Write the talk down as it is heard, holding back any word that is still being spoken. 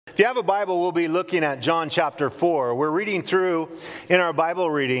you have a Bible, we'll be looking at John chapter 4. We're reading through in our Bible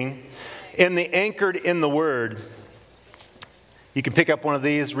reading in the Anchored in the Word. You can pick up one of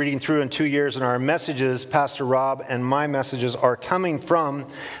these, reading through in 2 years, and our messages, Pastor Rob and my messages, are coming from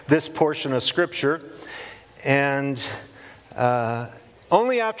this portion of Scripture. And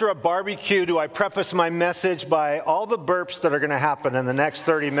only after a barbecue do I preface my message by all the burps that are going to happen in the next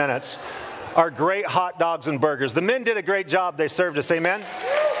 30 minutes are great hot dogs and burgers. The men did a great job. They served us. Amen?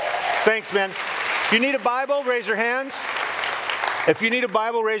 Thanks, men. If you need a Bible, raise your hand. If you need a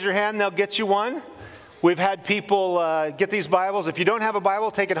Bible, raise your hand. They'll get you one. We've had people get these Bibles. If you don't have a Bible,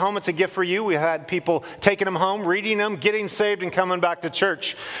 take it home. It's a gift for you. We've had people taking them home, reading them, getting saved, and coming back to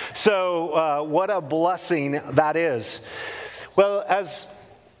church. So what a blessing that is. Well, as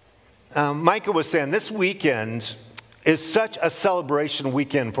Micah was saying, this weekend is such a celebration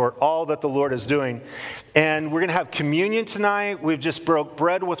weekend for all that the Lord is doing. And we're going to have communion tonight. We've just broke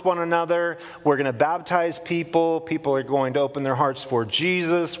bread with one another. We're going to baptize people. People are going to open their hearts for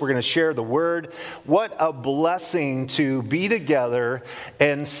Jesus. We're going to share the word. What a blessing to be together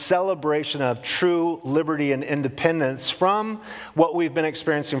in celebration of true liberty and independence from what we've been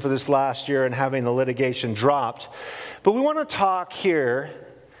experiencing for this last year and having the litigation dropped. But we want to talk here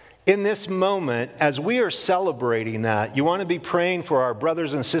in this moment, as we are celebrating that. You want to be praying for our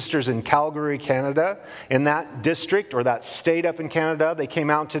brothers and sisters in Calgary, Canada, in that district or that state up in Canada. They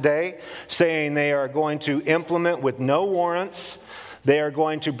came out today saying they are going to implement with no warrants. They are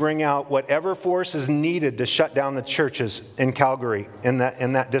going to bring out whatever force is needed to shut down the churches in Calgary, in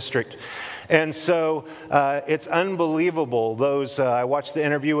that district. And so it's unbelievable. I watched the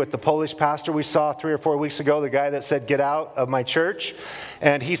interview with the Polish pastor we saw 3 or 4 weeks ago, the guy that said, "Get out of my church."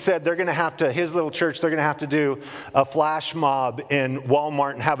 And he said they're going to have to, his little church, they're going to have to do a flash mob in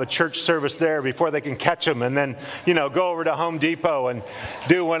Walmart and have a church service there before they can catch them. And then, go over to Home Depot and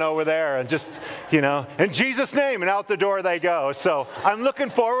do one over there and just, in Jesus' name, and out the door they go. So I'm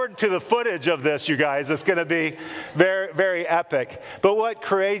looking forward to the footage of this, you guys. It's going to be very, very epic. But what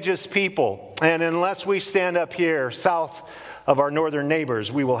courageous people. And unless we stand up here south of our northern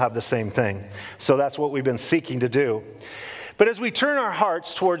neighbors, we will have the same thing. So that's what we've been seeking to do. But as we turn our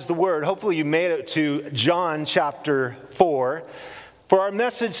hearts towards the Word, hopefully you made it to John chapter 4 for our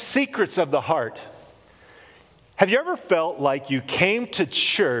message, Secrets of the Heart. Have you ever felt like you came to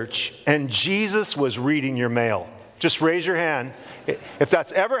church and Jesus was reading your mail? Just raise your hand. If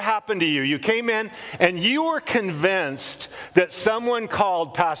that's ever happened to you, you came in and you were convinced that someone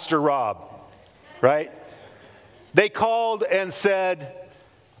called Pastor Rob, right? They called and said,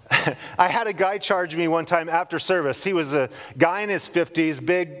 I had a guy charge me one time after service. He was a guy in his 50s,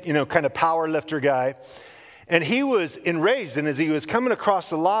 big, kind of power lifter guy. And he was enraged. And as he was coming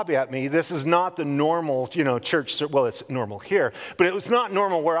across the lobby at me, this is not the normal, church. Well, it's normal here, but it was not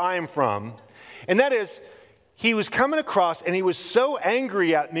normal where I am from. And that is, he was coming across and he was so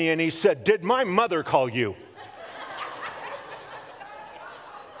angry at me and he said, "Did my mother call you?"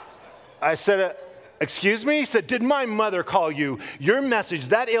 I said, "Excuse me?" He said, "Did my mother call you? Your message,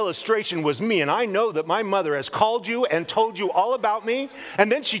 that illustration was me, and I know that my mother has called you and told you all about me,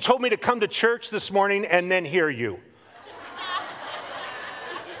 and then she told me to come to church this morning and then hear you."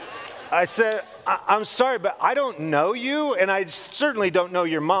 I said, I'm sorry, but I don't know you, and I certainly don't know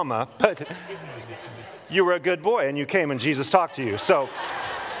your mama, but you were a good boy, and you came and Jesus talked to you, so.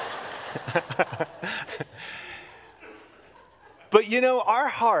 But our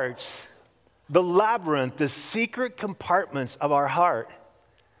hearts, the labyrinth, the secret compartments of our heart,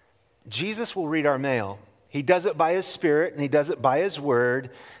 Jesus will read our mail. He does it by His Spirit, and He does it by His Word,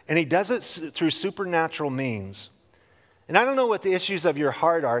 and He does it through supernatural means. And I don't know what the issues of your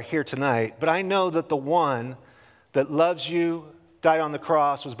heart are here tonight, but I know that the one that loves you, died on the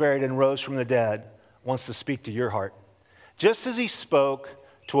cross, was buried, and rose from the dead wants to speak to your heart. Just as He spoke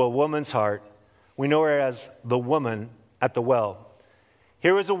to a woman's heart, we know her as the woman at the well.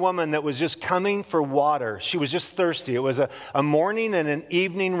 Here was a woman that was just coming for water. She was just thirsty. It was a morning and an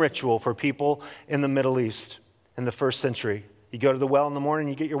evening ritual for people in the Middle East in the first century. You go to the well in the morning,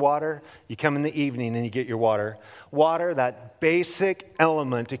 you get your water. You come in the evening and you get your water. Water, that basic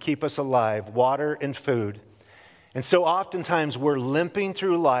element to keep us alive, water and food. And so oftentimes we're limping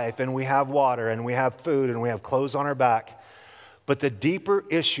through life and we have water and we have food and we have clothes on our back. But the deeper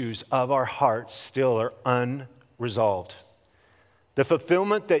issues of our hearts still are unresolved. The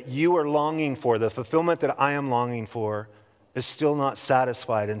fulfillment that you are longing for, the fulfillment that I am longing for, is still not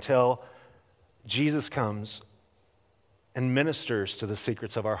satisfied until Jesus comes and ministers to the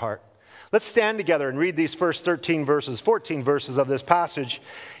secrets of our heart. Let's stand together and read these first 14 verses of this passage,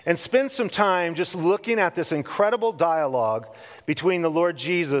 and spend some time just looking at this incredible dialogue between the Lord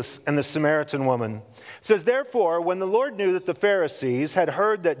Jesus and the Samaritan woman. It says, "Therefore, when the Lord knew that the Pharisees had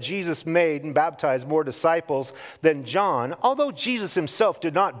heard that Jesus made and baptized more disciples than John, although Jesus himself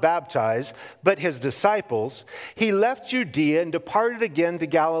did not baptize, but his disciples, he left Judea and departed again to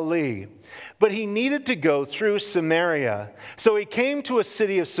Galilee. But he needed to go through Samaria. So he came to a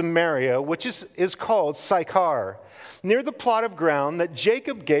city of Samaria, which is called Sychar, near the plot of ground that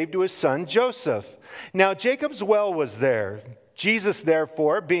Jacob gave to his son Joseph. Now Jacob's well was there. Jesus,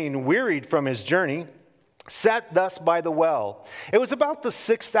 therefore, being wearied from his journey, sat thus by the well. It was about the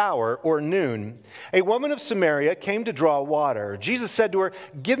 6th hour, or noon. A woman of Samaria came to draw water. Jesus said to her,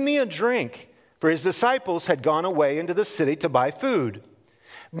 'Give me a drink,' for his disciples had gone away into the city to buy food.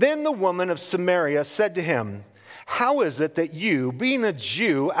 Then the woman of Samaria said to him, 'How is it that you, being a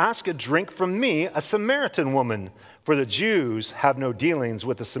Jew, ask a drink from me, a Samaritan woman? For the Jews have no dealings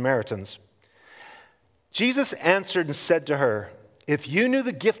with the Samaritans.' Jesus answered and said to her, 'If you knew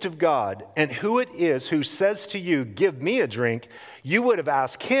the gift of God and who it is who says to you, "Give me a drink," you would have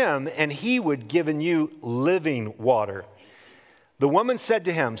asked him, and he would have given you living water.' The woman said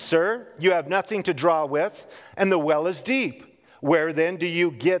to him, 'Sir, you have nothing to draw with, and the well is deep. Where then do you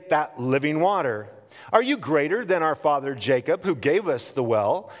get that living water? Are you greater than our father Jacob, who gave us the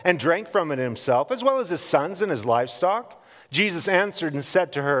well and drank from it himself, as well as his sons and his livestock?' Jesus answered and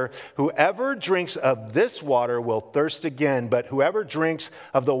said to her, 'Whoever drinks of this water will thirst again, but whoever drinks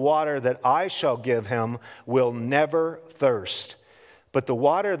of the water that I shall give him will never thirst. But the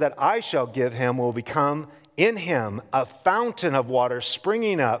water that I shall give him will become in him a fountain of water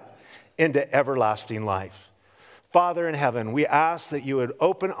springing up into everlasting life.'" Father in heaven, we ask that you would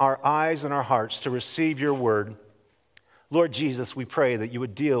open our eyes and our hearts to receive your word. Lord Jesus, we pray that you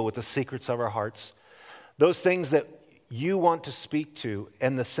would deal with the secrets of our hearts, those things that you want to speak to,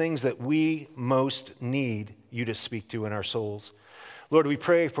 and the things that we most need you to speak to in our souls. Lord, we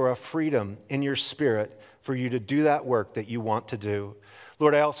pray for a freedom in your spirit for you to do that work that you want to do.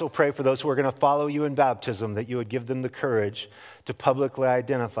 Lord, I also pray for those who are going to follow you in baptism, that you would give them the courage to publicly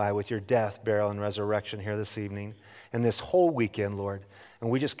identify with your death, burial, and resurrection here this evening and this whole weekend, Lord. And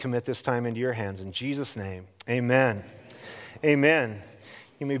we just commit this time into your hands. In Jesus' name, amen. Amen.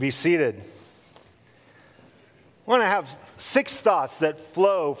 You may be seated. I want to have 6 thoughts that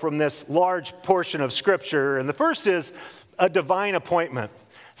flow from this large portion of Scripture. And the first is a divine appointment.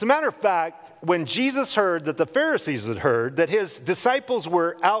 As a matter of fact, when Jesus heard that the Pharisees had heard that his disciples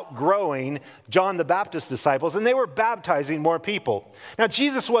were outgrowing John the Baptist's disciples, and they were baptizing more people. Now,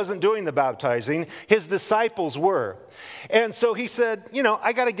 Jesus wasn't doing the baptizing, his disciples were. And so he said,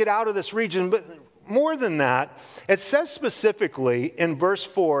 I got to get out of this region. But more than that, it says specifically in verse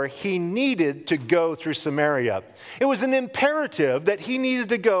 4, he needed to go through Samaria. It was an imperative that he needed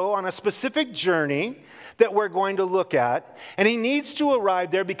to go on a specific journey that we're going to look at, and he needs to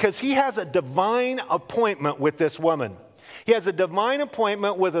arrive there because he has a divine appointment with this woman. He has a divine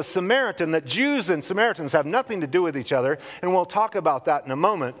appointment with a Samaritan, that Jews and Samaritans have nothing to do with each other, and we'll talk about that in a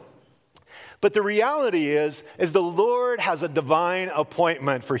moment. But the reality is the Lord has a divine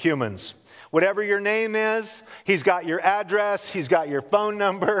appointment for humans. Whatever your name is, he's got your address, he's got your phone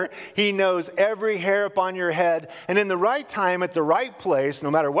number, he knows every hair upon your head. And in the right time, at the right place,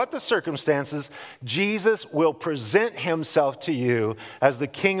 no matter what the circumstances, Jesus will present himself to you as the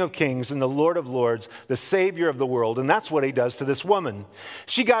King of Kings and the Lord of Lords, the Savior of the world. And that's what he does to this woman.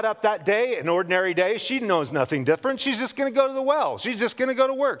 She got up that day, an ordinary day. She knows nothing different. She's just going to go to the well. She's just going to go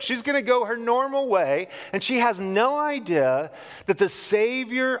to work. She's going to go her normal way. And she has no idea that the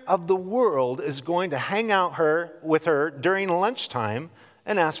Savior of the world is going to hang out with her during lunchtime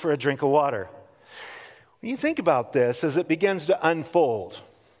and ask for a drink of water. When you think about this as it begins to unfold,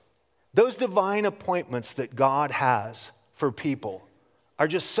 those divine appointments that God has for people are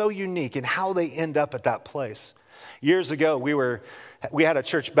just so unique in how they end up at that place. Years ago, we had a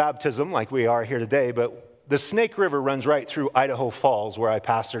church baptism like we are here today, but the Snake River runs right through Idaho Falls, where I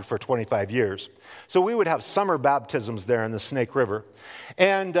pastored for 25 years. So we would have summer baptisms there in the Snake River.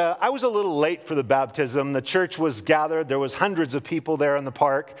 And I was a little late for the baptism. The church was gathered. There was hundreds of people there in the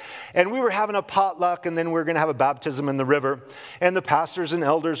park. And we were having a potluck, and then we were going to have a baptism in the river. And the pastors and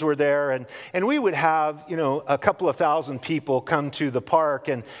elders were there. And we would have, a couple of thousand people come to the park,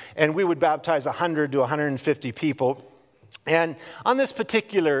 and we would baptize 100 to 150 people. And on this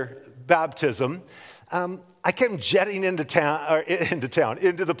particular baptism, I came jetting into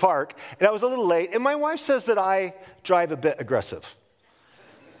the park, and I was a little late. And my wife says that I drive a bit aggressive.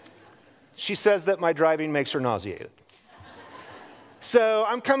 She says that my driving makes her nauseated. So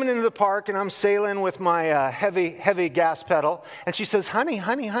I'm coming into the park and I'm sailing with my heavy gas pedal. And she says, honey,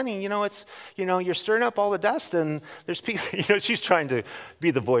 you're stirring up all the dust and there's people, she's trying to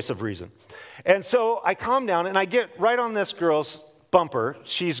be the voice of reason. And so I calm down and I get right on this girl's bumper.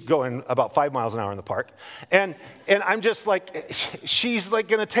 She's going about 5 miles an hour in the park. And I'm just like, she's like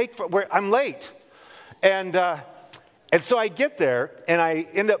going to take, I'm late. And so I get there, and I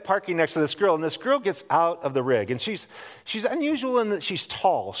end up parking next to this girl, and this girl gets out of the rig, and she's unusual in that she's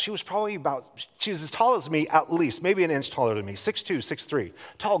tall. She was as tall as me, at least, maybe an inch taller than me, 6'2", 6'3",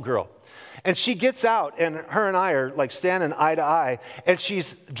 tall girl. And she gets out, and her and I are like standing eye to eye, and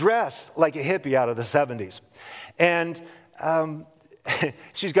she's dressed like a hippie out of the 70s. And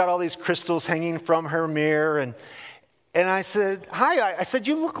she's got all these crystals hanging from her mirror, and I said, hi, I said,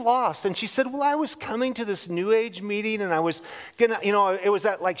 you look lost. And she said, well, I was coming to this New Age meeting and I was gonna, it was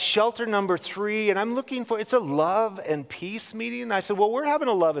at like shelter number 3 and I'm looking for, it's a love and peace meeting. And I said, well, we're having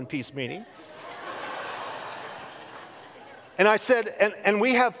a love and peace meeting. And I said, and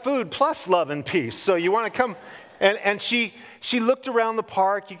we have food plus love and peace. So you want to come? And she looked around the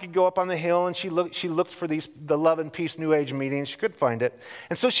park. You could go up on the hill and she looked for the love and peace New Age meetings. She couldn't find it.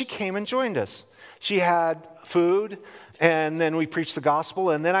 And so she came and joined us. She had food, and then we preached the gospel,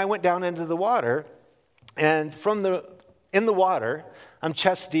 and then I went down into the water, and in the water, I'm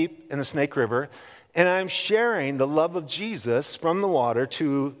chest deep in the Snake River, and I'm sharing the love of Jesus from the water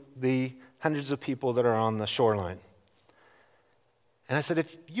to the hundreds of people that are on the shoreline. And I said,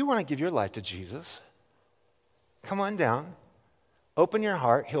 if you want to give your life to Jesus, come on down, open your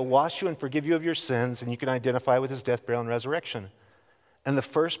heart, he'll wash you and forgive you of your sins, and you can identify with his death, burial, and resurrection. And the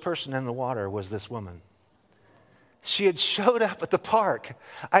first person in the water was this woman. She had showed up at the park.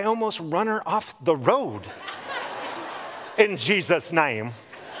 I almost run her off the road in Jesus' name.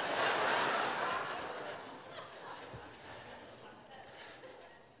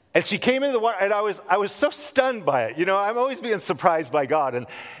 And she came into the water, and I was so stunned by it. I'm always being surprised by God.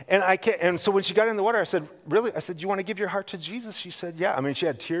 And so when she got in the water, I said, really? I said, do you want to give your heart to Jesus? She said, yeah. She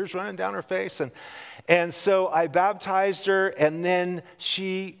had tears running down her face. And so I baptized her, and then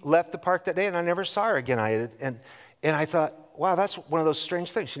she left the park that day, and I never saw her again. And I thought, wow, that's one of those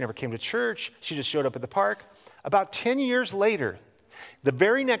strange things. She never came to church. She just showed up at the park. About 10 years later, the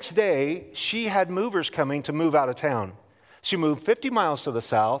very next day, she had movers coming to move out of town. She moved 50 miles to the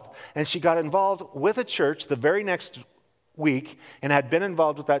south, and she got involved with a church the very next week and had been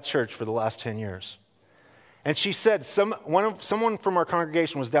involved with that church for the last 10 years. And she said, someone from our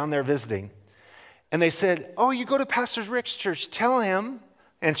congregation was down there visiting, and they said, oh, you go to Pastor Rick's church, tell him,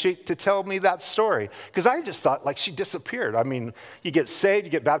 and to tell me that story. Because I just thought, like, she disappeared. You get saved, you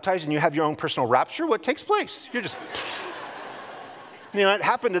get baptized, and you have your own personal rapture. What takes place? You're just... it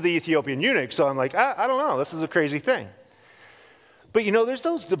happened to the Ethiopian eunuch, so I'm like, I don't know, this is a crazy thing. But there's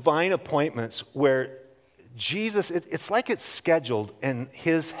those divine appointments where Jesus, it's like it's scheduled in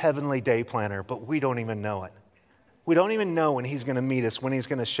his heavenly day planner, but we don't even know it. We don't even know when he's going to meet us, when he's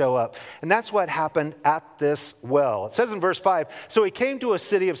going to show up. And that's what happened at this well. It says in verse 5, so he came to a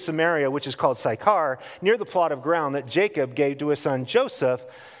city of Samaria, which is called Sychar, near the plot of ground that Jacob gave to his son Joseph.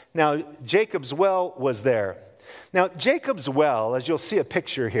 Now, Jacob's well was there. Now, Jacob's well, as you'll see a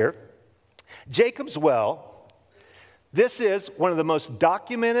picture here, Jacob's well, this is one of the most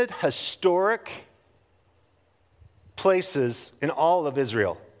documented historic places in all of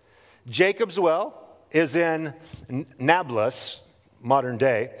Israel. Jacob's well is in Nablus, modern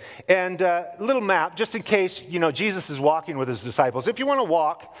day. And a little map, just in case, Jesus is walking with his disciples. If you want to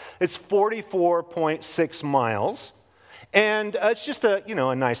walk, it's 44.6 miles. And it's just a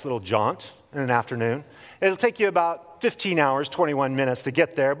nice little jaunt in an afternoon. It'll take you about 15 hours, 21 minutes to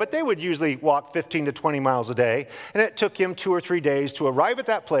get there, but they would usually walk 15 to 20 miles a day. And it took him 2 or 3 days to arrive at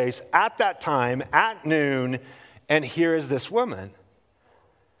that place at that time, at noon, and here is this woman.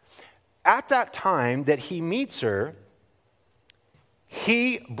 At that time that he meets her,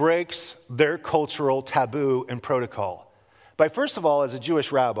 he breaks their cultural taboo and protocol by, first of all, as a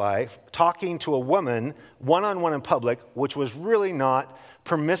Jewish rabbi, talking to a woman one-on-one in public, which was really not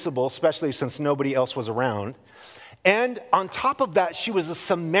permissible, especially since nobody else was around. And on top of that, she was a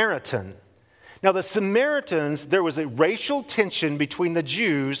Samaritan. Now, the Samaritans, there was a racial tension between the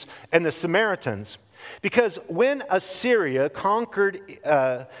Jews and the Samaritans. Because when Assyria conquered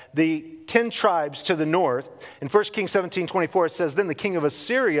the 10 tribes to the north, in 1 Kings 17:24, it says, then the king of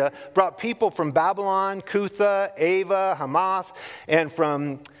Assyria brought people from Babylon, Cutha, Ava, Hamath, and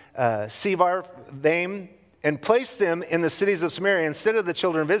from Sepharvaim, and placed them in the cities of Samaria instead of the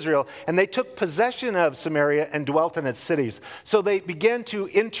children of Israel. And they took possession of Samaria and dwelt in its cities. So they began to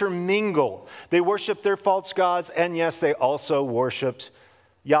intermingle. They worshiped their false gods, and yes, they also worshiped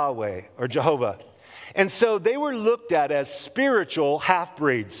Yahweh or Jehovah. And so they were looked at as spiritual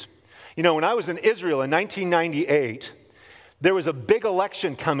half-breeds. You know, when I was in Israel in 1998, there was a big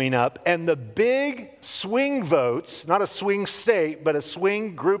election coming up, and the big swing votes, not a swing state, but a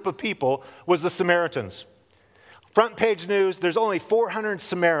swing group of people, was the Samaritans. Front page news, there's only 400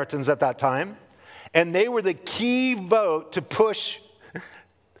 Samaritans at that time, and they were the key vote to push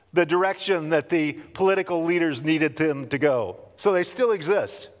the direction that the political leaders needed them to go. So they still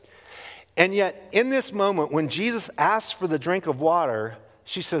exist. And yet, in this moment, when Jesus asks for the drink of water,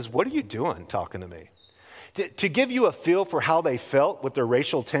 she says, "What are you doing talking to me?" To give you a feel for how they felt with their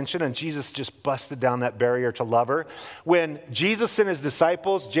racial tension, and Jesus just busted down that barrier to love her. When Jesus sent his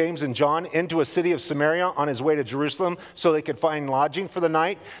disciples, James and John, into a city of Samaria on his way to Jerusalem so they could find lodging for the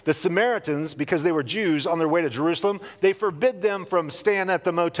night, the Samaritans, because they were Jews on their way to Jerusalem, they forbid them from staying at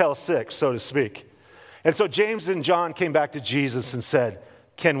the Motel 6, so to speak. And so James and John came back to Jesus and said,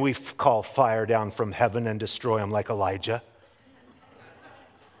 "Can we call fire down from heaven and destroy them like Elijah?"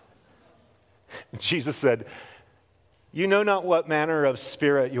 Jesus said, "You know not what manner of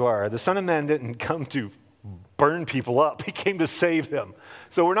spirit you are. The Son of Man didn't come to burn people up. He came to save them.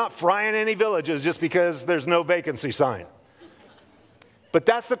 So we're not frying any villages just because there's no vacancy sign." But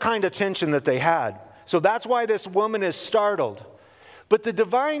that's the kind of tension that they had. So that's why this woman is startled. But the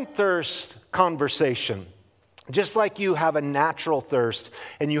divine thirst conversation, just like you have a natural thirst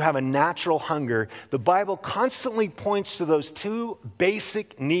and you have a natural hunger, the Bible constantly points to those two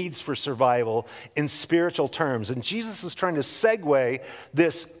basic needs for survival in spiritual terms. And Jesus is trying to segue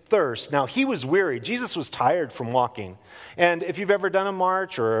this thirst. Now, he was weary. Jesus was tired from walking. And if you've ever done a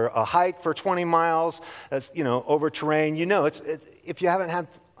march or a hike for 20 miles, over terrain, if you haven't had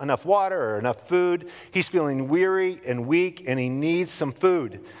enough water or enough food, he's feeling weary and weak and he needs some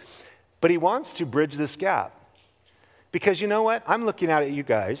food. But he wants to bridge this gap. Because you know what? I'm looking out at you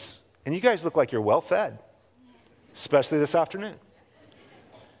guys, and you guys look like you're well fed, especially this afternoon.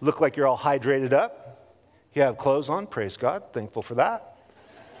 Look like you're all hydrated up. You have clothes on, praise God, thankful for that.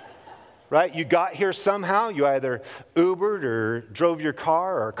 Right? You got here somehow. You either Ubered or drove your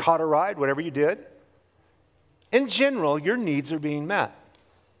car or caught a ride, whatever you did. In general, your needs are being met.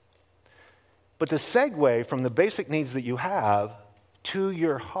 But the segue from the basic needs that you have to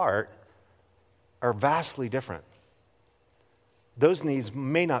your heart are vastly different. Those needs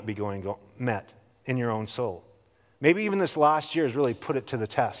may not be met in your own soul. Maybe even this last year has really put it to the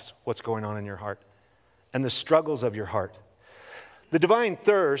test, what's going on in your heart and the struggles of your heart. The divine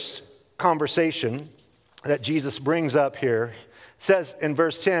thirst conversation that Jesus brings up here says in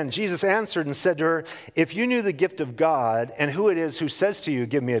verse 10, Jesus answered and said to her, "If you knew the gift of God and who it is who says to you,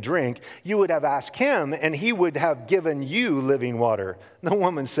 'Give me a drink,' you would have asked him and he would have given you living water." The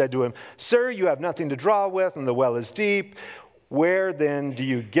woman said to him, "Sir, you have nothing to draw with and the well is deep. Where then do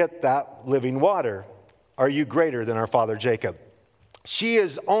you get that living water? Are you greater than our father Jacob?" She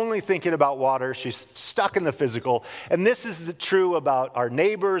is only thinking about water. She's stuck in the physical. And this is true about our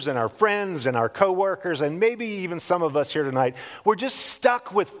neighbors and our friends and our coworkers and maybe even some of us here tonight. We're just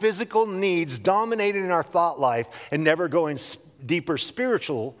stuck with physical needs dominating our thought life and never going deeper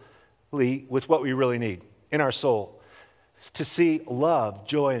spiritually with what we really need in our soul. To see love,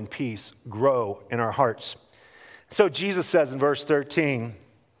 joy, and peace grow in our hearts. So Jesus says in verse 13,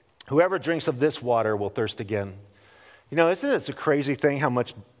 "Whoever drinks of this water will thirst again." You know, isn't it a crazy thing how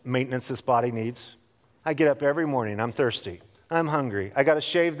much maintenance this body needs? I get up every morning, I'm thirsty, I'm hungry, I got to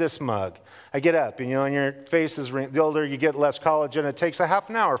shave this mug. I get up, and your face is, the older you get, less collagen. It takes a half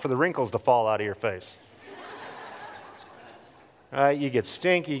an hour for the wrinkles to fall out of your face. Right? You get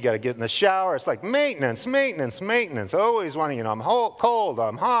stinky, you got to get in the shower. It's like maintenance. Always wanting, I'm cold,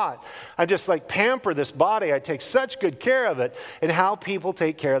 I'm hot. I just pamper this body. I take such good care of it. And how people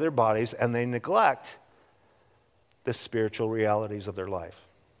take care of their bodies and they neglect the spiritual realities of their life.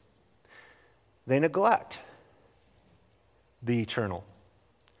 They neglect the eternal.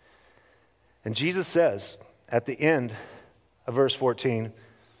 And Jesus says at the end of verse 14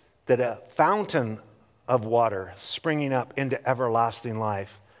 that a fountain of water springing up into everlasting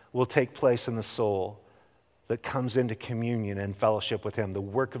life will take place in the soul that comes into communion and fellowship with him. The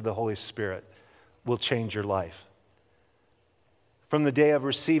work of the Holy Spirit will change your life. From the day of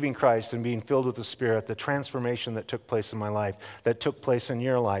receiving Christ and being filled with the Spirit, the transformation that took place in my life, that took place in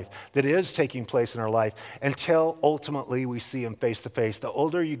your life, that is taking place in our life, until ultimately we see him face to face. The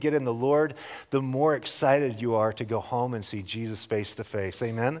older you get in the Lord, the more excited you are to go home and see Jesus face to face.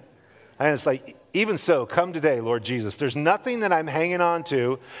 Amen? And it's Even so, come today, Lord Jesus. There's nothing that I'm hanging on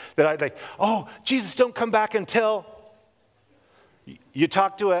to that I like, oh, Jesus, don't come back until. You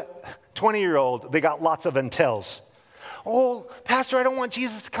talk to a 20-year-old, they got lots of untils. Oh, Pastor, I don't want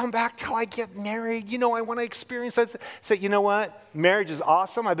Jesus to come back till I get married. I want to experience that. Say, you know what? Marriage is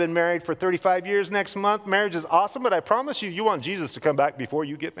awesome. I've been married for 35 years next month. Marriage is awesome, but I promise you want Jesus to come back before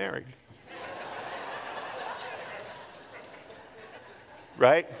you get married.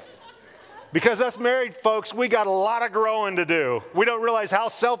 Right? Because us married folks, we got a lot of growing to do. We don't realize how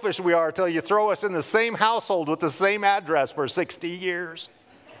selfish we are until you throw us in the same household with the same address for 60 years.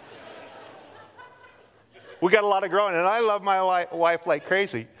 We got a lot of growing, and I love my wife like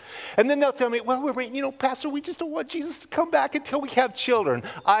crazy. And then they'll tell me, well, we're waiting, Pastor, we just don't want Jesus to come back until we have children.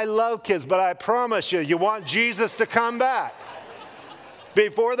 I love kids, but I promise you want Jesus to come back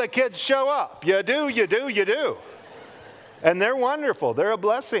before the kids show up. You do. And they're wonderful. They're a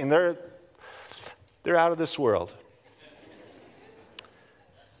blessing. They're out of this world.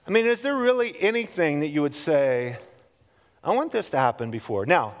 I mean, is there really anything that you would say, I want this to happen before?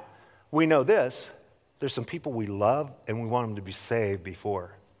 Now, we know this. There's some people we love and we want them to be saved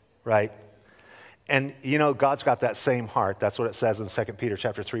before, right? And God's got that same heart. That's what it says in 2 Peter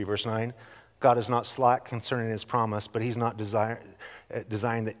chapter 3, verse 9. God is not slack concerning his promise, but he's not desiring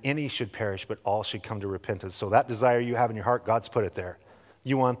that any should perish, but all should come to repentance. So that desire you have in your heart, God's put it there.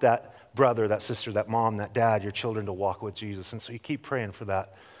 You want that brother, that sister, that mom, that dad, your children to walk with Jesus. And so you keep praying for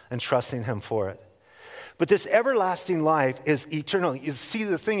that and trusting him for it. But this everlasting life is eternal. You see,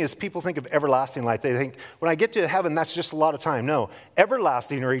 the thing is, people think of everlasting life. They think, when I get to heaven, that's just a lot of time. No,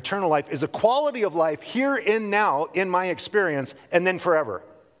 everlasting or eternal life is a quality of life here and now in my experience and then forever.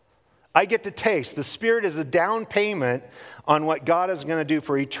 I get to taste. The Spirit is a down payment on what God is going to do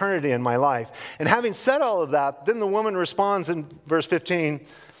for eternity in my life. And having said all of that, then the woman responds in verse 15,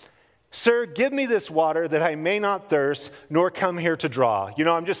 Sir, give me this water that I may not thirst, nor come here to draw.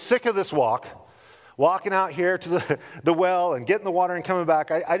 I'm just sick of this walking out here to the well and getting the water and coming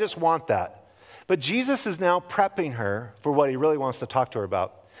back. I just want that. But Jesus is now prepping her for what he really wants to talk to her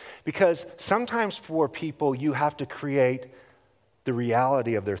about. Because sometimes for people, you have to create the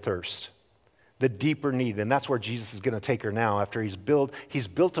reality of their thirst, the deeper need. And that's where Jesus is going to take her now after he's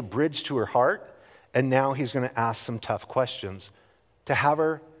built a bridge to her heart, and now he's going to ask some tough questions to have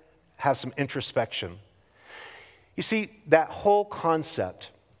her have some introspection. You see, that whole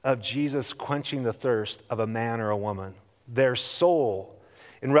concept of Jesus quenching the thirst of a man or a woman, their soul.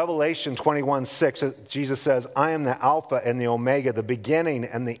 In Revelation 21:6, Jesus says, I am the Alpha and the Omega, the beginning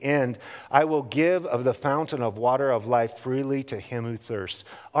and the end. I will give of the fountain of water of life freely to him who thirsts.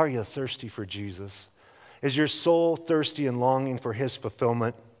 Are you thirsty for Jesus? Is your soul thirsty and longing for his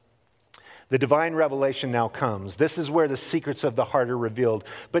fulfillment? The divine revelation now comes. This is where the secrets of the heart are revealed.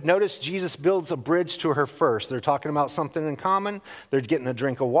 But notice Jesus builds a bridge to her first. They're talking about something in common. They're getting a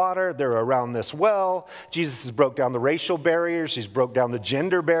drink of water. They're around this well. Jesus has broke down the racial barriers. He's broke down the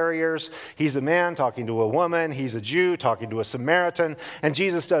gender barriers. He's a man talking to a woman. He's a Jew talking to a Samaritan. And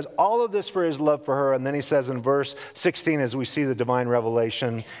Jesus does all of this for his love for her. And then he says in verse 16, as we see the divine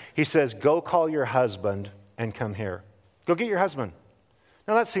revelation, he says, go call your husband and come here. Go get your husband.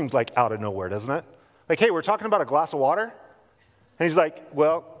 Now that seems like out of nowhere, doesn't it? Like, hey, we're talking about a glass of water? And he's like,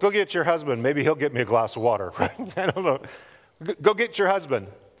 well, go get your husband. Maybe he'll get me a glass of water, right? I don't know. Go get your husband.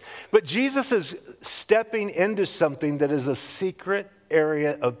 But Jesus is stepping into something that is a secret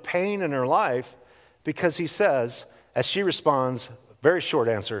area of pain in her life because he says, as she responds, very short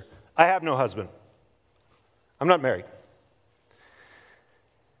answer, I have no husband. I'm not married.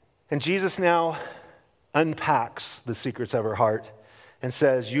 And Jesus now unpacks the secrets of her heart and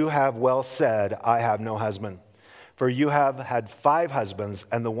says, you have well said, I have no husband. For you have had 5 husbands,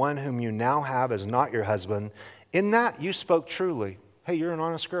 and the one whom you now have is not your husband. In that you spoke truly. Hey, you're an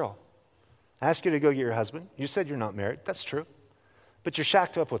honest girl. I asked you to go get your husband. You said you're not married. That's true. But you're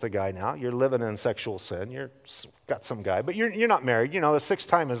shacked up with a guy now. You're living in sexual sin. You've got some guy, but you're not married. The 6th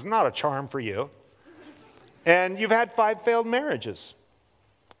time is not a charm for you. And you've had 5 failed marriages.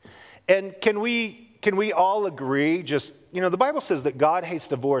 And can we all agree, the Bible says that God hates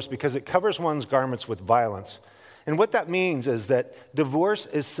divorce because it covers one's garments with violence. And what that means is that divorce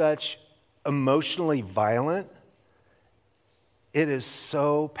is such emotionally violent, it is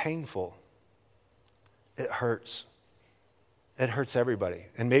so painful. It hurts. It hurts everybody.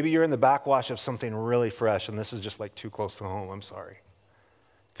 And maybe you're in the backwash of something really fresh, and this is just like too close to home. I'm sorry.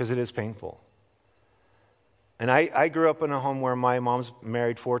 Because it is painful. And I grew up in a home where my mom's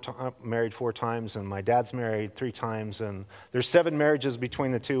married four times, and my dad's married 3 times, and there's 7 marriages between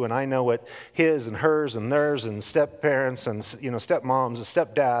the two, and I know what his and hers and theirs and step-parents and stepmoms and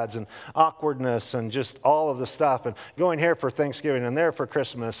stepdads and awkwardness and just all of the stuff, and going here for Thanksgiving and there for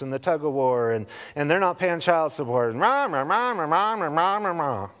Christmas and the tug-of-war, and they're not paying child support, and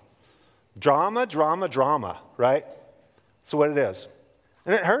drama, right? That's what it is.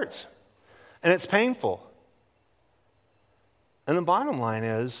 And it hurts. And it's painful. And the bottom line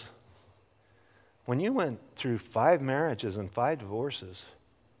is, when you went through 5 marriages and 5 divorces,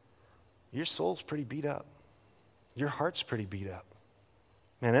 your soul's pretty beat up. Your heart's pretty beat up.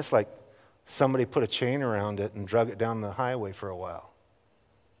 Man, it's like somebody put a chain around it and drug it down the highway for a while.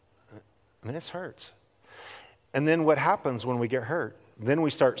 I mean, it hurts. And then what happens when we get hurt? Then we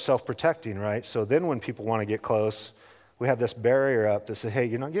start self-protecting, right? So then when people want to get close, we have this barrier up that says, hey,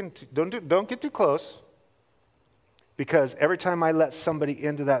 you're not getting don't get too close. Because every time I let somebody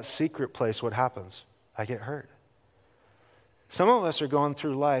into that secret place, what happens? I get hurt. Some of us are going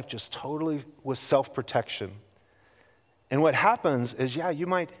through life just totally with self-protection. And what happens is, you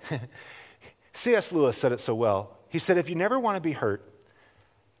might... C.S. Lewis said it so well. He said, if you never want to be hurt,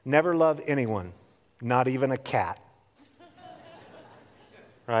 never love anyone, not even a cat.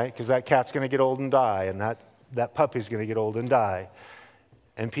 Right? Because that cat's going to get old and die, and that puppy's going to get old and die.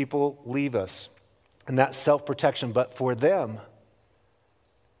 And people leave us. And that's self-protection. But for them,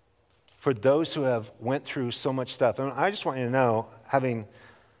 for those who have went through so much stuff, and I just want you to know, having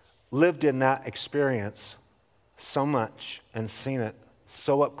lived in that experience so much and seen it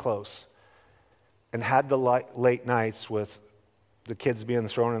so up close, and had the late nights with the kids being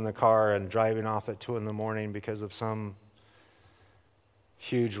thrown in the car and driving off at 2 a.m. because of some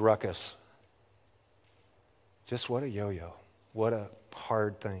huge ruckus. Just what a yo-yo. What a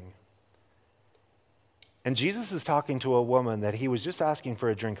hard thing. And Jesus is talking to a woman that he was just asking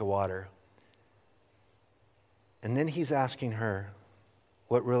for a drink of water. And then he's asking her,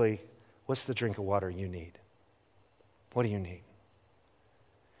 what's the drink of water you need? What do you need?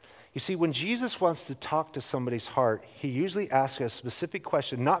 You see, when Jesus wants to talk to somebody's heart, he usually asks a specific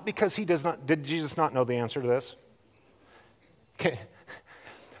question, not because did Jesus not know the answer to this? Okay.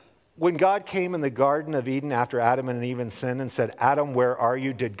 When God came in the Garden of Eden after Adam and Eve sinned and said, Adam, where are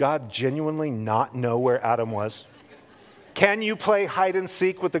you? Did God genuinely not know where Adam was? Can you play hide and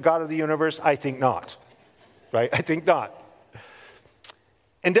seek with the God of the universe? I think not. Right? I think not.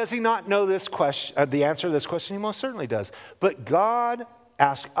 And does he not know this question, the answer to this question? He most certainly does. But God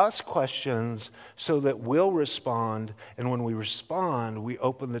asks us questions so that we'll respond. And when we respond, we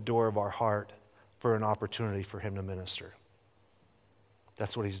open the door of our heart for an opportunity for him to minister.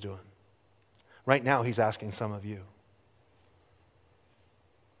 That's what he's doing. Right now, he's asking some of you.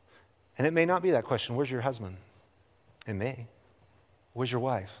 And it may not be that question, where's your husband? It may. Where's your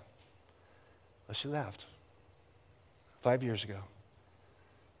wife? Well, she left 5 years ago.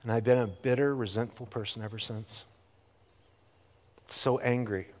 And I've been a bitter, resentful person ever since. So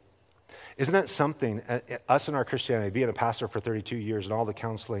angry. Isn't that something, us in our Christianity, being a pastor for 32 years and all the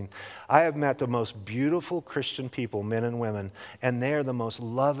counseling, I have met the most beautiful Christian people, men and women, and they are the most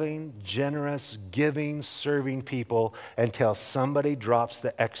loving, generous, giving, serving people until somebody drops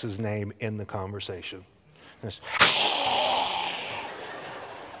the ex's name in the conversation. It's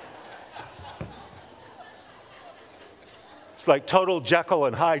like total Jekyll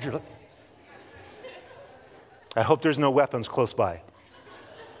and Hyde. I hope there's no weapons close by.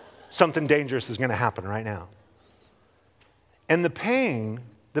 Something dangerous is going to happen right now. And the pain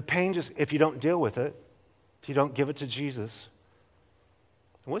just, if you don't deal with it, if you don't give it to Jesus.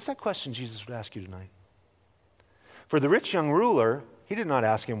 What's that question Jesus would ask you tonight? For the rich young ruler, he did not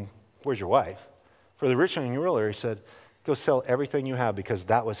ask him, where's your wife? For the rich young ruler, he said, go sell everything you have, because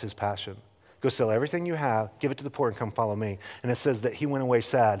that was his passion. Go sell everything you have, give it to the poor, and come follow me. And it says that he went away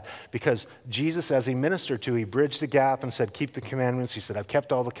sad because Jesus, as he ministered to, he bridged the gap and said, keep the commandments. He said, I've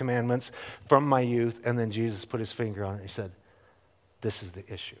kept all the commandments from my youth. And then Jesus put his finger on it. He said, this is the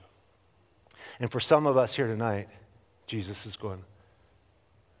issue. And for some of us here tonight, Jesus is going,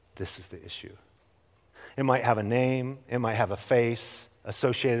 this is the issue. It might have a name. It might have a face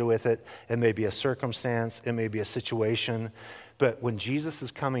associated with it. It may be a circumstance. It may be a situation. But when Jesus is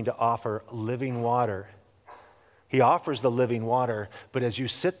coming to offer living water, he offers the living water, but as you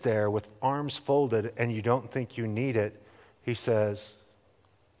sit there with arms folded and you don't think you need it, he says,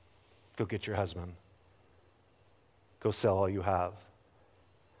 go get your husband. Go sell all you have.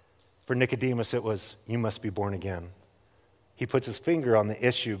 For Nicodemus, it was, you must be born again. He puts his finger on the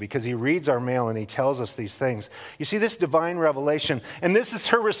issue because he reads our mail and he tells us these things. You see, this divine revelation, and this is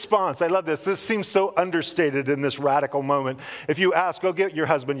her response. I love this. This seems so understated in this radical moment. If you ask, go get your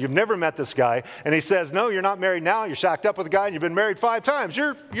husband, you've never met this guy, and he says, no, you're not married now, you're shacked up with a guy and you've been married 5 times.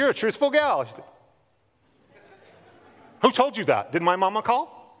 You're a truthful gal. Who told you that? Did my mama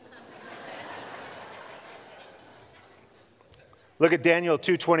call? Look at Daniel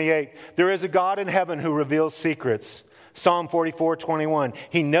 2:28. There is a God in heaven who reveals secrets. Psalm 44:21,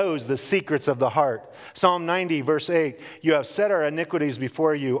 he knows the secrets of the heart. Psalm 90, verse 8, you have set our iniquities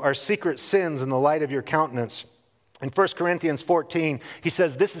before you, our secret sins in the light of your countenance. In 1 Corinthians 14, he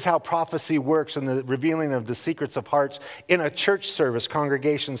says this is how prophecy works in the revealing of the secrets of hearts in a church service,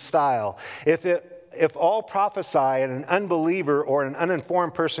 congregation style. If all prophesy and an unbeliever or an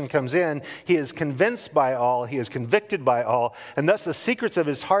uninformed person comes in, he is convinced by all, he is convicted by all, and thus the secrets of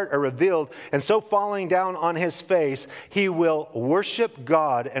his heart are revealed. And so falling down on his face, he will worship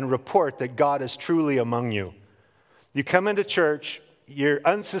God and report that God is truly among you. You come into church, you're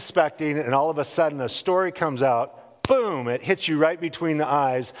unsuspecting, and all of a sudden a story comes out, boom, it hits you right between the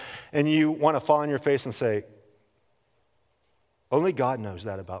eyes, and you want to fall on your face and say, only God knows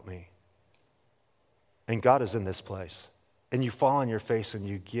that about me. And God is in this place. And you fall on your face and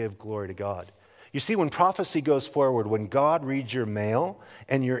you give glory to God. You see, when prophecy goes forward, when God reads your mail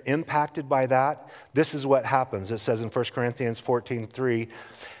and you're impacted by that, this is what happens. It says in 1 Corinthians 14:3,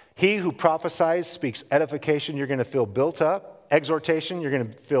 he who prophesies speaks edification. You're going to feel built up. Exhortation, you're going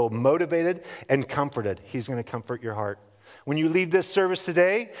to feel motivated and comforted. He's going to comfort your heart. When you leave this service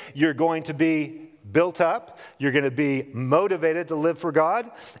today, you're going to be built up, you're going to be motivated to live for God,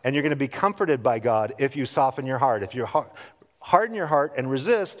 and you're going to be comforted by God if you soften your heart. If you harden your heart and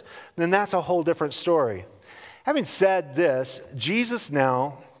resist, then that's a whole different story. Having said this, Jesus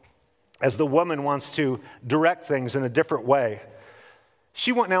now, as the woman wants to direct things in a different way,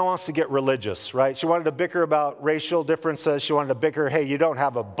 she now wants to get religious, right? She wanted to bicker about racial differences. She wanted to bicker, hey, you don't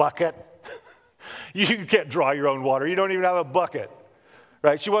have a bucket. You can't draw your own water. You don't even have a bucket.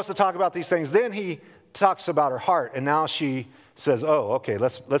 Right? She wants to talk about these things. Then he talks about her heart, and now she says, oh, okay,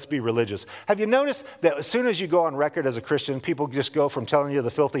 let's be religious. Have you noticed that as soon as you go on record as a Christian, people just go from telling you the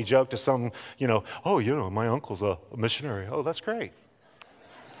filthy joke to some, my uncle's a missionary. Oh, that's great.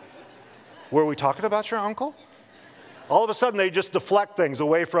 Were we talking about your uncle? All of a sudden, they just deflect things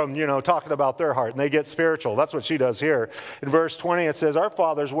away from, talking about their heart, and they get spiritual. That's what she does here. In verse 20, it says, our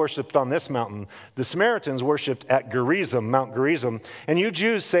fathers worshipped on this mountain. The Samaritans worshipped at Gerizim, Mount Gerizim. And you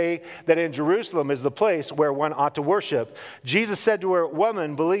Jews say that in Jerusalem is the place where one ought to worship. Jesus said to her,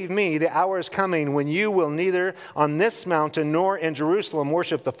 woman, believe me, the hour is coming when you will neither on this mountain nor in Jerusalem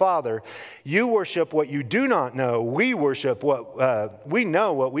worship the Father. You worship what you do not know. We worship we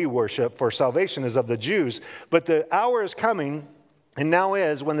know what we worship, for salvation is of the Jews. But the hour is coming, and now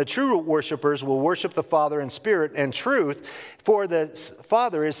is, when the true worshipers will worship the Father in spirit and truth, for the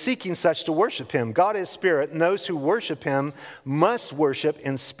Father is seeking such to worship him. God is spirit, and those who worship him must worship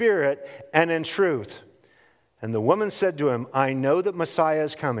in spirit and in truth. And the woman said to him, I know that Messiah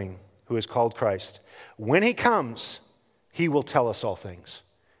is coming, who is called Christ. When he comes, he will tell us all things.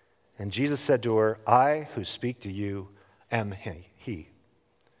 And Jesus said to her, I who speak to you am he.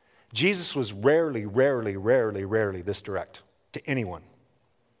 Jesus was rarely this direct to anyone.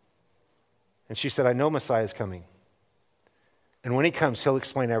 And she said, I know Messiah is coming. And when he comes, he'll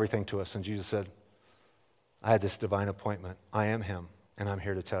explain everything to us. And Jesus said, I had this divine appointment. I am him, and I'm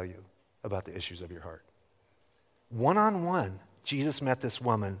here to tell you about the issues of your heart. One-on-one, Jesus met this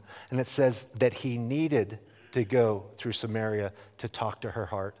woman, and it says that he needed to go through Samaria to talk to her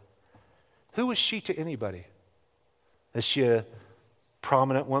heart. Who is she to anybody? Is she a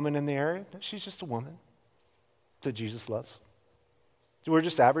prominent woman in the area? No, she's just a woman that Jesus loves. We're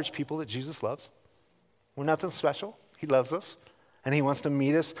just average people that Jesus loves. We're nothing special. He loves us, and he wants to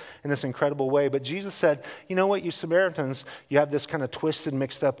meet us in this incredible way. But Jesus said, you know what, you Samaritans, you have this kind of twisted,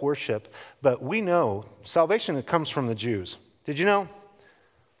 mixed up worship, but we know salvation comes from the Jews. Did you know?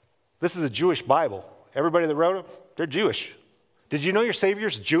 This is a Jewish Bible. Everybody that wrote it, they're Jewish. Did you know your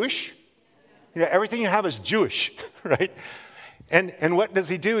Savior's Jewish? Everything you have is Jewish, right? And what does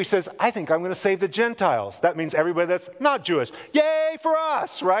he do? He says, I think I'm going to save the Gentiles. That means everybody that's not Jewish. Yay for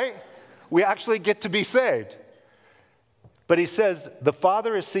us, right? We actually get to be saved. But he says, the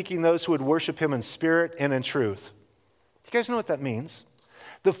Father is seeking those who would worship him in spirit and in truth. Do you guys know what that means?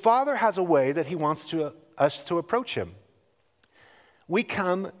 The Father has a way that he wants us to approach him. We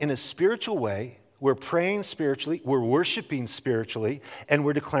come in a spiritual way. We're praying spiritually, we're worshiping spiritually, and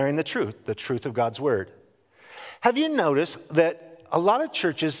we're declaring the truth of God's word. Have you noticed that a lot of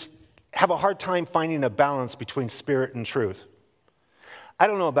churches have a hard time finding a balance between spirit and truth? I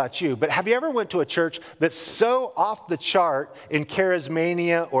don't know about you, but have you ever went to a church that's so off the chart in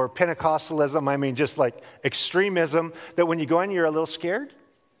charismania or Pentecostalism, I mean just like extremism, that when you go in, you're a little scared?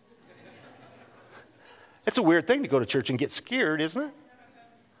 It's a weird thing to go to church and get scared, isn't it?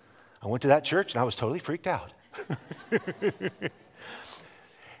 I went to that church and I was totally freaked out.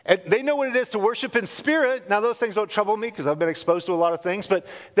 And they know what it is to worship in spirit. Now, those things don't trouble me because I've been exposed to a lot of things, but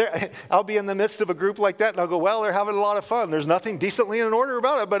I'll be in the midst of a group like that, and I'll go, well, they're having a lot of fun. There's nothing decently in order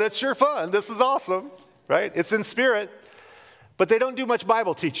about it, but it's sure fun. This is awesome, right? It's in spirit. But they don't do much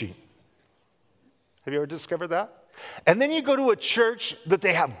Bible teaching. Have you ever discovered that? And then you go to a church that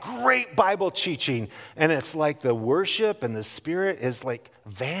they have great Bible teaching, and it's like the worship and the spirit is like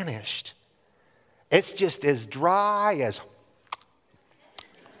vanished. It's just as dry as...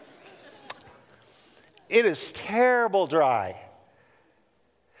 It is terrible dry.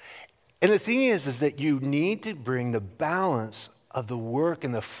 And the thing is that you need to bring the balance of the work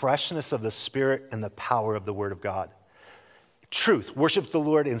and the freshness of the Spirit and the power of the Word of God. Truth. Worship the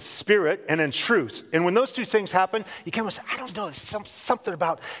Lord in spirit and in truth. And when those two things happen, you come and say, I don't know, it's something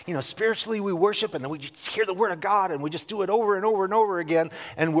about, spiritually we worship and then we just hear the Word of God and we just do it over and over and over again.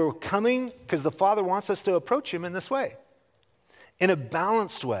 And we're coming because the Father wants us to approach Him in this way, in a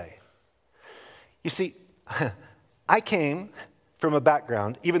balanced way. You see, I came from a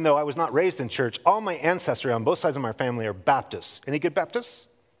background, even though I was not raised in church, all my ancestry on both sides of my family are Baptists. Any good Baptists?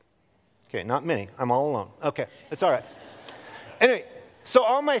 Okay, not many. I'm all alone. Okay, it's all right. Anyway, so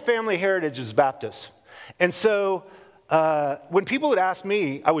all my family heritage is Baptist. And so when people would ask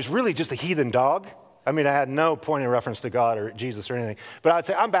me, I was really just a heathen dog. I mean, I had no point of reference to God or Jesus or anything. But I'd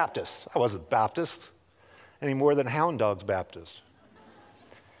say, I'm Baptist. I wasn't Baptist any more than Hound Dog's Baptist.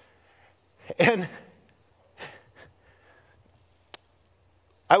 And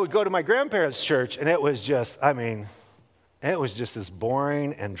I would go to my grandparents' church, and it was just as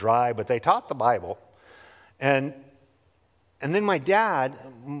boring and dry, but they taught the Bible. And then my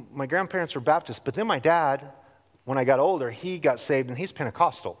grandparents were Baptist, but then my dad, when I got older, he got saved, and he's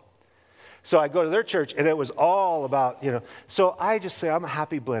Pentecostal. So I go to their church, and it was all about, So I just say, I'm a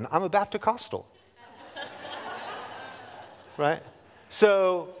happy blend. I'm a Baptist-costal. Right?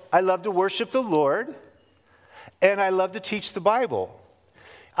 So I love to worship the Lord, and I love to teach the Bible.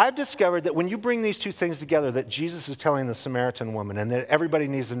 I've discovered that when you bring these two things together, that Jesus is telling the Samaritan woman, and that everybody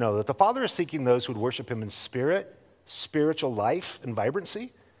needs to know, that the Father is seeking those who would worship Him in spirit, spiritual life and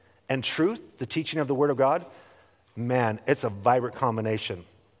vibrancy, and truth, the teaching of the Word of God. Man, it's a vibrant combination.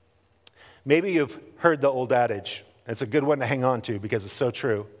 Maybe you've heard the old adage. It's a good one to hang on to because it's so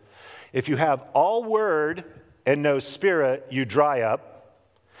true. If you have all word and no spirit, you dry up.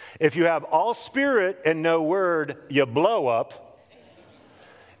 If you have all spirit and no word, you blow up.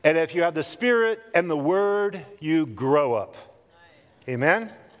 And if you have the Spirit and the Word, you grow up. Nice.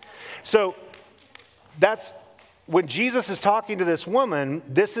 Amen? So that's when Jesus is talking to this woman,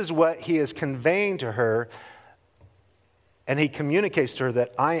 this is what He is conveying to her. And He communicates to her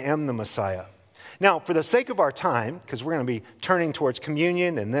that I am the Messiah. Now, for the sake of our time, because we're going to be turning towards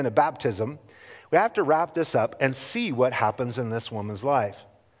communion and then a baptism, we have to wrap this up and see what happens in this woman's life.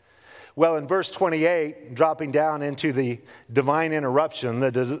 Well, in verse 28, dropping down into the divine interruption,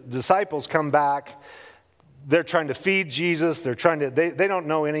 the disciples come back. They're trying to feed Jesus. They don't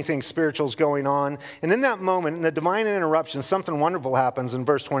know anything spiritual is going on. And in that moment, in the divine interruption, something wonderful happens in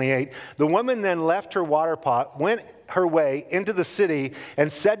verse 28. The woman then left her water pot, went her way into the city, and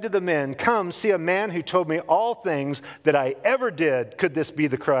said to the men, "Come, see a man who told me all things that I ever did. Could this be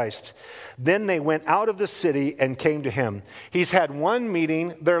the Christ?" Then they went out of the city and came to him. He's had one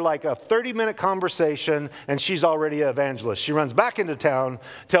meeting. They're like a 30-minute conversation, and she's already an evangelist. She runs back into town,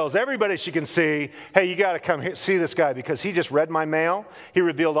 tells everybody she can see, hey, you got to come here, see this guy because he just read my mail. He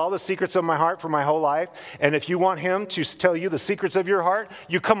revealed all the secrets of my heart for my whole life. And if you want him to tell you the secrets of your heart,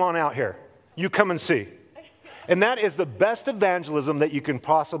 you come on out here. You come and see. And that is the best evangelism that you can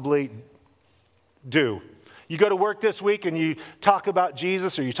possibly do. You go to work this week and you talk about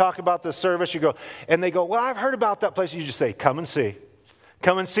Jesus or you talk about the service, and they go, well, I've heard about that place. You just say, come and see.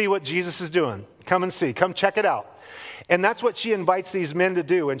 Come and see what Jesus is doing. Come and see. Come check it out. And that's what she invites these men to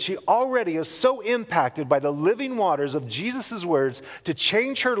do. And she already is so impacted by the living waters of Jesus' words to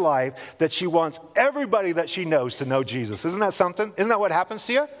change her life that she wants everybody that she knows to know Jesus. Isn't that something? Isn't that what happens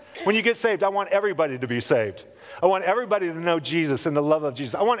to you? When you get saved, I want everybody to be saved. I want everybody to know Jesus and the love of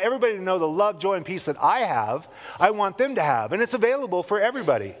Jesus. I want everybody to know the love, joy, and peace that I have. I want them to have. And it's available for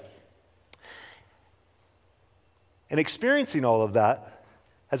everybody. And experiencing all of that,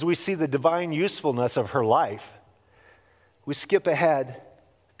 as we see the divine usefulness of her life, we skip ahead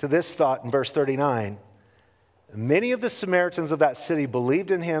to this thought in verse 39, Many of the Samaritans of that city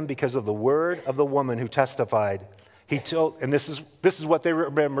believed in him because of the word of the woman who testified. He told, and this is what they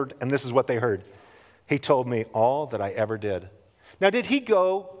remembered, and this is what they heard. He told me all that I ever did. Now, did he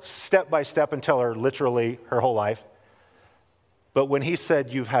go step by step and tell her literally her whole life? But when he said,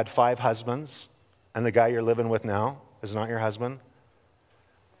 you've had 5 husbands, and the guy you're living with now is not your husband,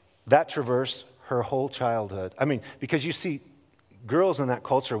 that traversed her whole childhood. I mean, because you see, girls in that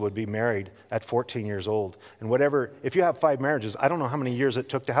culture would be married at 14 years old. And whatever, if you have 5 marriages, I don't know how many years it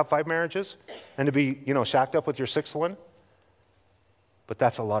took to have 5 marriages and to be, shacked up with your 6th one. But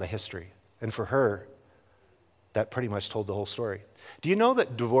that's a lot of history. And for her, that pretty much told the whole story. Do you know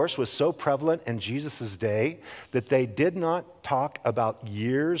that divorce was so prevalent in Jesus' day that they did not talk about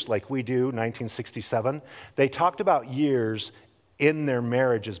years like we do, 1967? They talked about years in their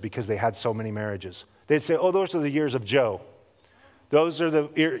marriages because they had so many marriages. They'd say, oh, those are the years of Joe. Those are the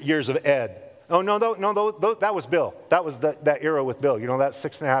years of Ed. Oh, no, that was Bill. That was that era with Bill. That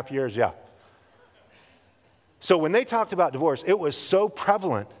 6.5 years, yeah. So when they talked about divorce, it was so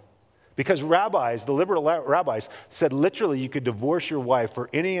prevalent because rabbis, the liberal rabbis, said literally you could divorce your wife for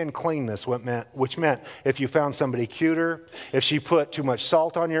any uncleanness, which meant if you found somebody cuter, if she put too much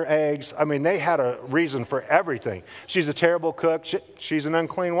salt on your eggs. I mean, they had a reason for everything. She's a terrible cook. She's an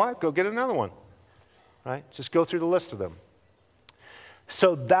unclean wife. Go get another one, right? Just go through the list of them.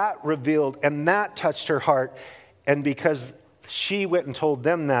 So that revealed, and that touched her heart, and because she went and told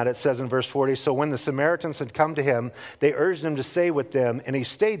them that, it says in verse 40, so when the Samaritans had come to him, they urged him to stay with them, and he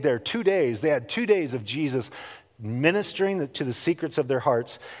stayed there 2 days. They had 2 days of Jesus ministering to the secrets of their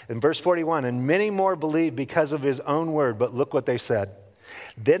hearts. In verse 41, and many more believed because of his own word, but look what they said.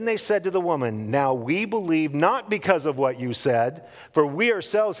 Then they said to the woman, now we believe not because of what you said, for we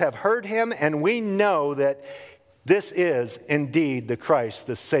ourselves have heard him, and we know that this is indeed the Christ,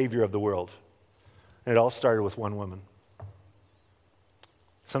 the Savior of the world. And it all started with one woman.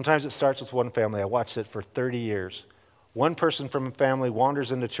 Sometimes it starts with one family. I watched it for 30 years. One person from a family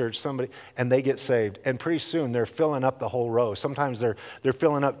wanders into church, and they get saved. And pretty soon they're filling up the whole row. Sometimes they're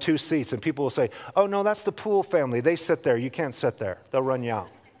filling up 2 seats, and people will say, oh, no, that's the Poole family. They sit there. You can't sit there. They'll run you out.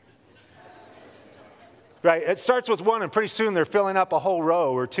 Right? It starts with one, and pretty soon they're filling up a whole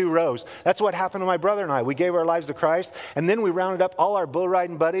row or 2 rows. That's what happened to my brother and I. We gave our lives to Christ, and then we rounded up all our bull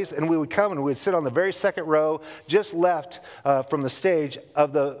riding buddies, and we would come and we'd sit on the very second row, just left from the stage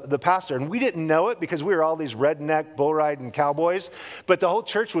of the pastor. And we didn't know it because we were all these redneck bull riding cowboys, but the whole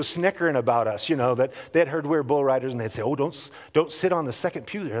church was snickering about us, that they had heard we were bull riders, and they'd say, oh, don't sit on the second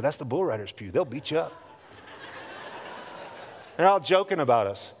pew there. That's the bull riders' pew. They'll beat you up. They're all joking about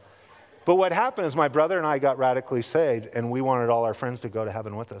us. But what happened is my brother and I got radically saved, and we wanted all our friends to go to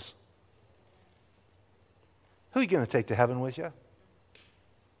heaven with us. Who are you going to take to heaven with you?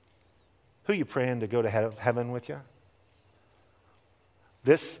 Who are you praying to go to heaven with you?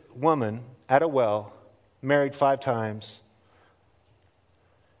 This woman at a well, married 5 times,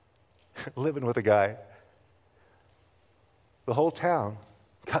 living with a guy. The whole town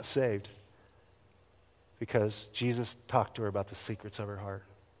got saved because Jesus talked to her about the secrets of her heart.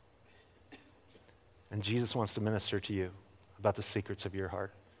 And Jesus wants to minister to you about the secrets of your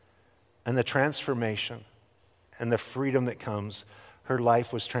heart. And the transformation and the freedom that comes. Her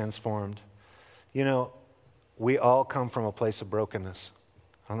life was transformed. We all come from a place of brokenness.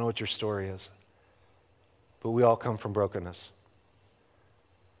 I don't know what your story is, but we all come from brokenness.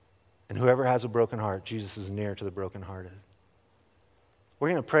 And whoever has a broken heart, Jesus is near to the brokenhearted.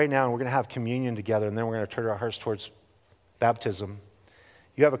 We're going to pray now, and we're going to have communion together, and then we're going to turn our hearts towards baptism.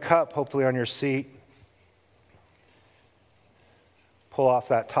 You have a cup, hopefully, on your seat. Pull off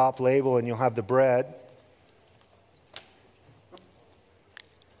that top label and you'll have the bread.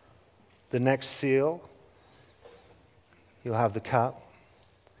 The next seal, you'll have the cup.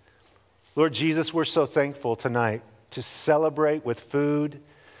 Lord Jesus, we're so thankful tonight to celebrate with food.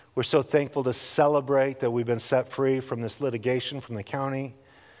 We're so thankful to celebrate that we've been set free from this litigation from the county.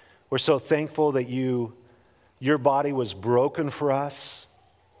 We're so thankful that your body was broken for us.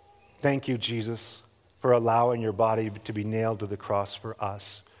 Thank you, Jesus, for allowing your body to be nailed to the cross for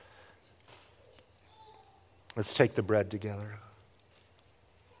us. Let's take the bread together.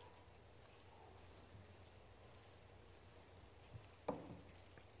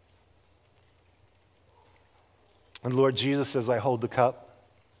 And Lord Jesus, as I hold the cup,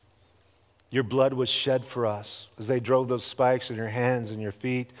 your blood was shed for us. As they drove those spikes in your hands and your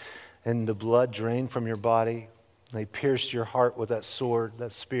feet, and the blood drained from your body, and they pierced your heart with that sword,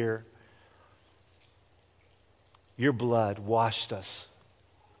 that spear. Your blood washed us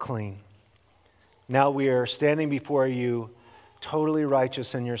clean. Now we are standing before you totally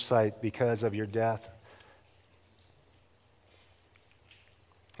righteous in your sight because of your death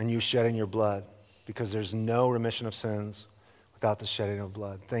and you shedding your blood, because there's no remission of sins without the shedding of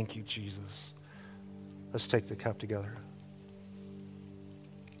blood. Thank you, Jesus. Let's take the cup together.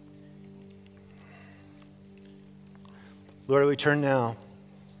 Lord, we turn now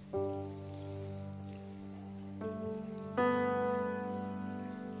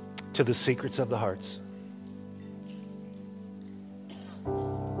to the secrets of the hearts.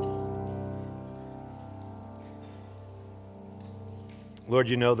 Lord,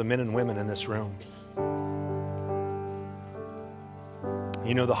 you know the men and women in this room.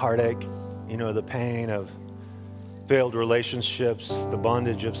 You know the heartache. You know the pain of failed relationships, the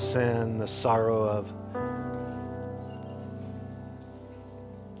bondage of sin, the sorrow of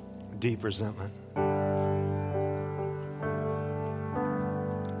deep resentment.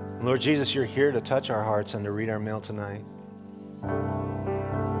 Lord Jesus, you're here to touch our hearts and to read our mail tonight.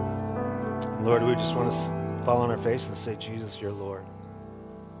 Lord, we just want to fall on our face and say, Jesus, you're Lord.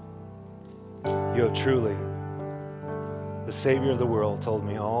 You have truly, the Savior of the world, told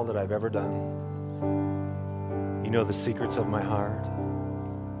me all that I've ever done. You know the secrets of my heart.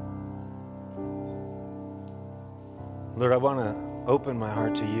 Lord, I want to open my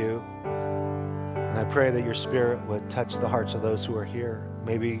heart to you. And I pray that your Spirit would touch the hearts of those who are here.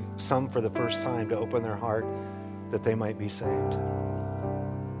 Maybe some for the first time, to open their heart that they might be saved.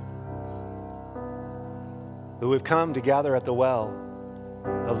 That we've come to gather at the well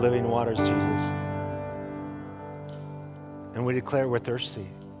of living waters, Jesus. And we declare we're thirsty.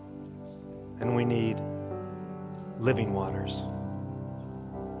 And we need living waters.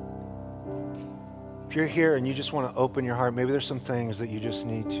 If you're here and you just want to open your heart, maybe there's some things that you just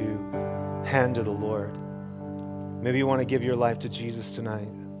need to hand to the Lord. Maybe you want to give your life to Jesus tonight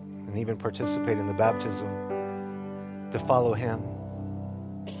and even participate in the baptism to follow him.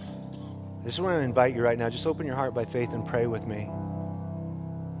 I just want to invite you right now, just open your heart by faith and pray with me.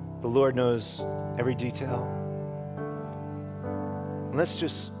 The Lord knows every detail. And let's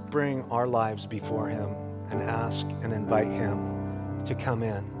just bring our lives before him and ask and invite him to come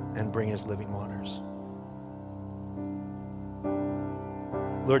in and bring his living waters.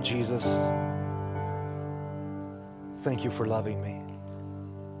 Lord Jesus, thank you for loving me.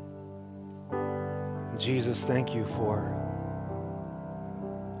 Jesus, thank you for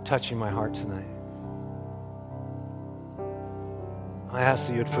touching my heart tonight. I ask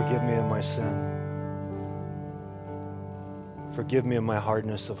that you'd forgive me of my sin. Forgive me of my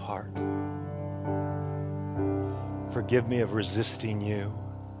hardness of heart. Forgive me of resisting you.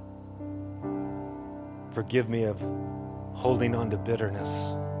 Forgive me of holding on to bitterness,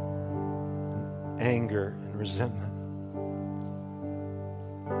 and anger, and resentment.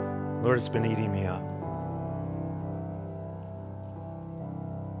 Lord, it's been eating me up.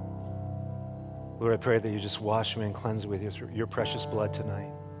 Lord, I pray that you just wash me and cleanse me with your precious blood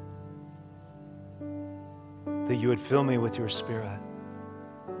tonight. That you would fill me with your Spirit.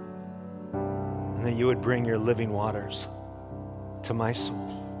 And that you would bring your living waters to my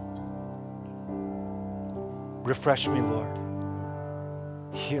soul. Refresh me, Lord.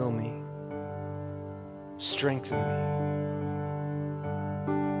 Heal me. Strengthen me.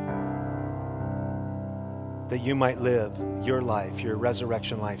 That you might live your life, your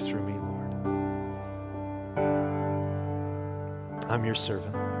resurrection life through me, Lord. I'm your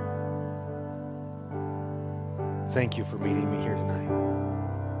servant, Lord. Thank you for meeting me here tonight.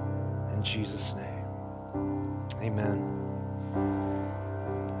 In Jesus' name, amen.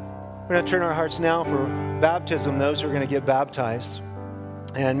 We're going to turn our hearts now for baptism, those who are going to get baptized.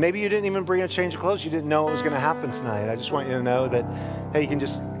 And maybe you didn't even bring a change of clothes. You didn't know what was going to happen tonight. I just want you to know that, hey, you can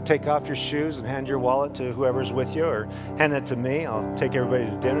just take off your shoes and hand your wallet to whoever's with you, or hand it to me. I'll take everybody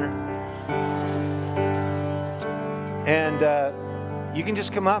to dinner. And you can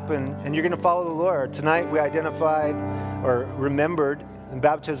just come up and you're going to follow the Lord. Tonight we identified or remembered in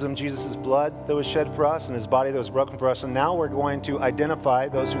baptism Jesus' blood that was shed for us and his body that was broken for us. And now we're going to identify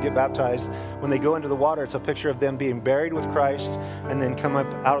those who get baptized. When they go into the water, it's a picture of them being buried with Christ and then come up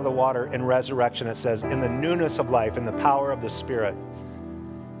out of the water in resurrection. It says, in the newness of life, in the power of the Spirit.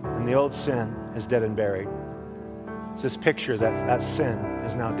 And the old sin is dead and buried. It's this picture that sin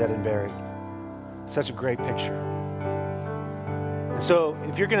is now dead and buried. It's such a great picture. And so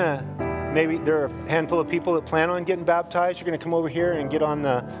if you're going to, maybe there are a handful of people that plan on getting baptized. You're going to come over here and get on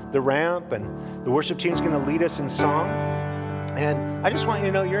the ramp, and the worship team's going to lead us in song. And I just want you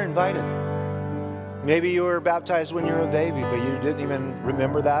to know you're invited. Maybe you were baptized when you were a baby, but you didn't even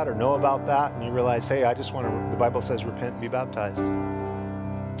remember that or know about that, and you realize, hey, I just want to, the Bible says repent and be baptized.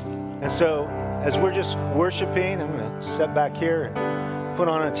 And so as we're just worshiping, I'm going to step back here and put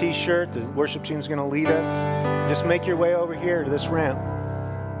on a t-shirt. The worship team's going to lead us. Just make your way over here to this ramp.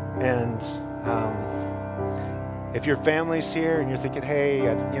 And if your family's here and you're thinking, hey,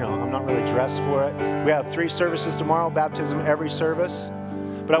 I'm not really dressed for it. We have 3 services tomorrow, baptism every service.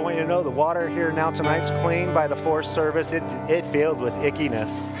 But I want you to know the water here now tonight's clean by the 4th service. It filled with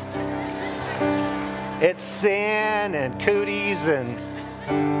ickiness. It's sand and cooties and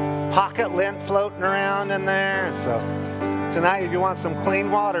pocket lint floating around in there. And so tonight, if you want some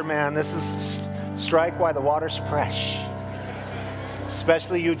clean water, man, this is strike while the water's fresh.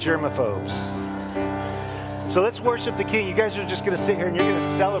 Especially you germaphobes. So let's worship the King. You guys are just going to sit here and you're going to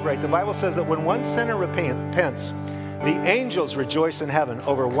celebrate. The Bible says that when one sinner repents, the angels rejoice in heaven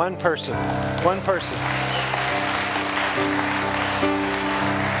over one person. One person.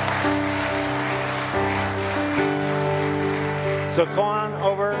 So come on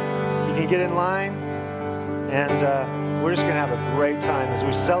over. You can get in line. And we're just going to have a great time as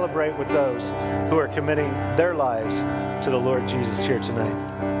we celebrate with those who are committing their lives to the Lord Jesus here tonight.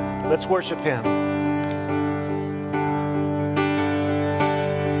 Let's worship Him.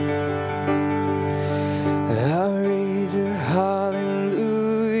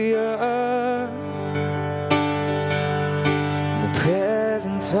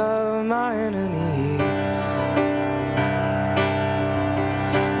 Of my enemies,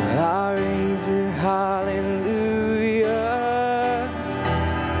 I raise a hallelujah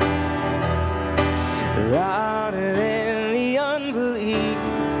louder than the unbelief.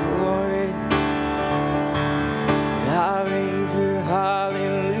 I raise a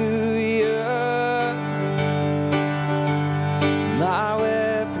hallelujah. My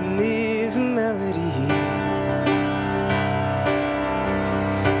weapon is a melody.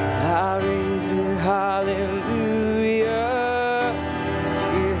 Hallelujah,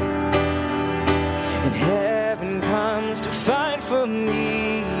 and heaven comes to fight for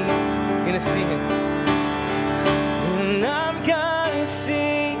me. I'm gonna sing it, and I'm gonna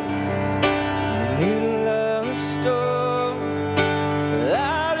sing in the middle of the storm,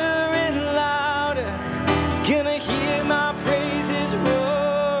 louder and louder. You're gonna hear my praises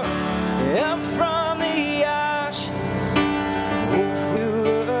roar up from the ashes, and hope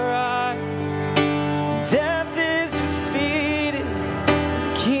will arise. Death is defeated, and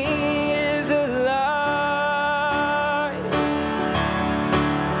the King is alive.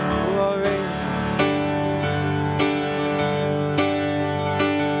 Oh,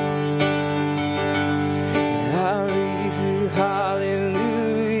 I'll raise a hallelujah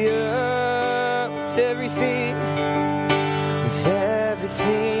with everything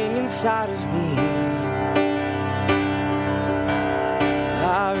inside of me.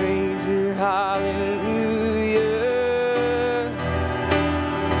 I raise a hallelujah.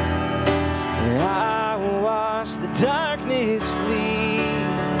 The darkness flee.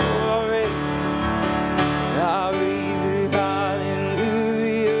 I'll raise a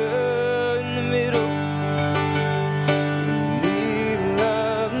hallelujah in the middle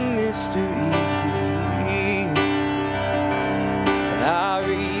of the mystery. I'll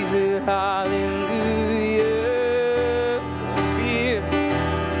raise a hallelujah.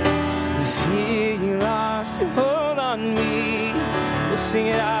 Fear you lost your hold on me. We'll sing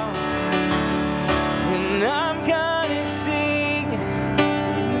it out. And I'm gonna sing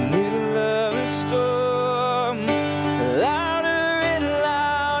in the middle of the storm, louder and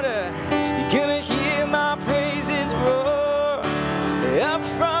louder. You're gonna hear my praises roar up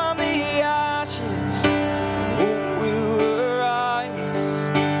from the ashes, and hope will arise.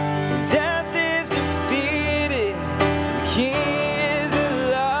 Death is defeated, and the King is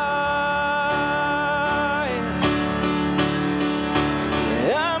alive.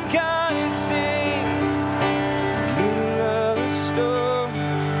 And I'm gonna sing storm,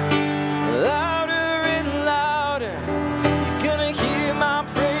 louder and louder. You're gonna hear my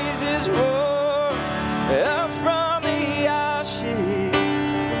praises roar up from the ashes,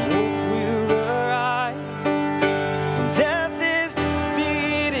 and hope will arise. And death is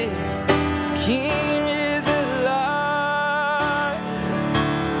defeated, the King is alive.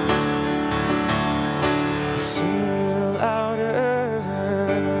 Sing a little louder.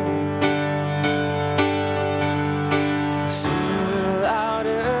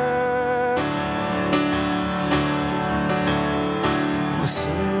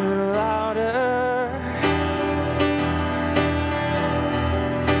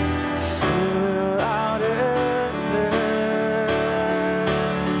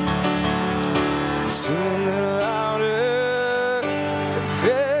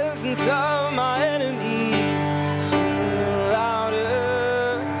 Of my enemies, sing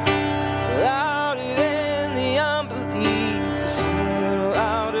louder, louder than the unbelief. Sing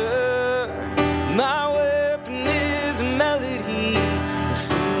louder. My weapon is a melody.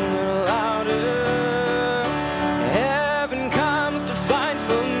 Sing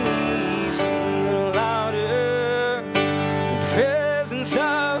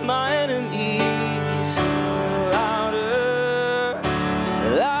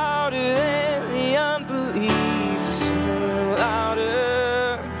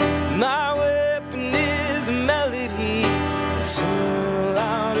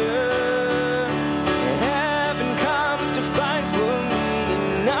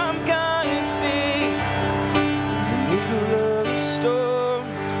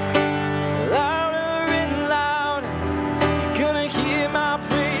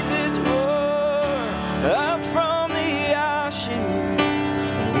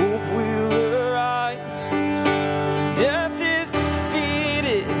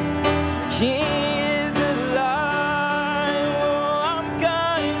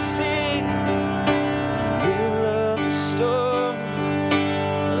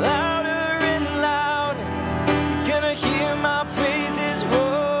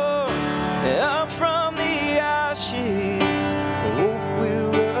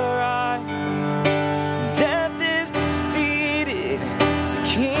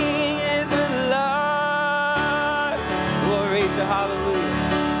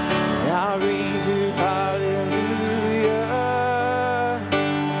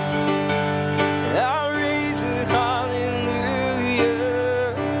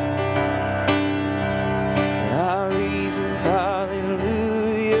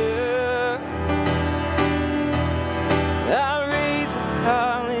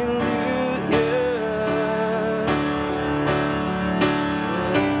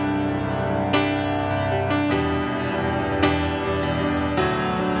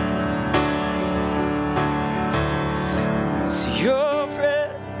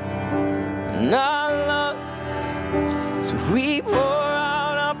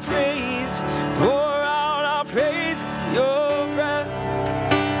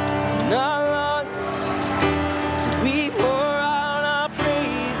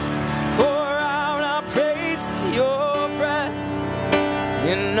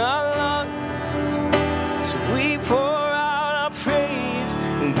in our lungs. So we pour out our praise,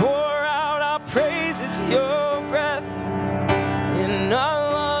 and pour out our praise. It's your breath in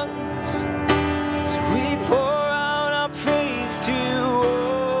our lungs. So we pour out our praise to you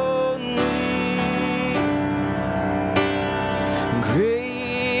only.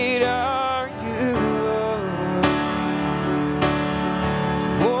 Great are you, Lord. So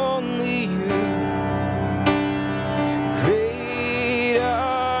only you. Great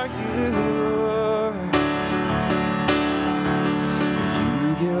are you, Lord.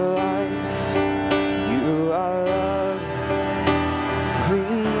 You give life, you are love.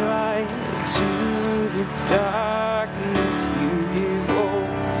 Bring light to the darkness. You give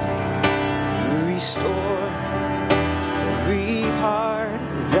hope, you restore every heart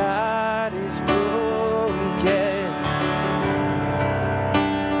that is broken.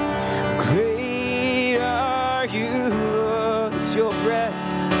 Great are you, Lord. It's your breath,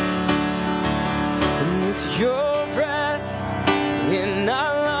 and it's your breath in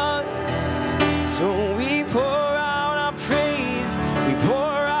our lungs. So we pour out our praise, we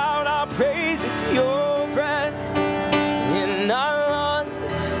pour out our praise. It's your breath in our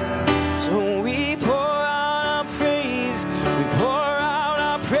lungs. So we pour out our praise, we pour out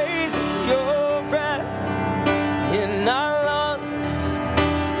our praise. It's your breath in our lungs.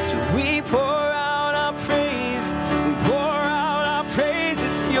 So we pour out our praise, we pour out our praise.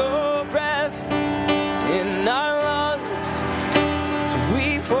 It's your breath in our lungs. So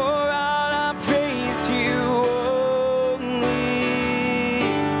we pour out our praise to you only.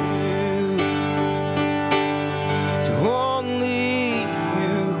 To only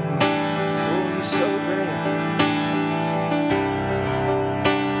you. Oh, you're so great.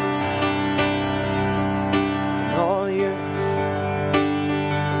 And all the earth,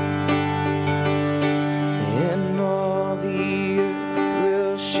 and all the earth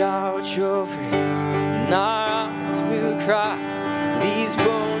will shout your praise, and our hearts will cry, these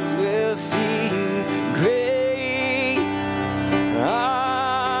bones will sing. Great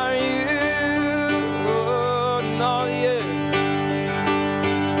are you, Lord. And all the earth,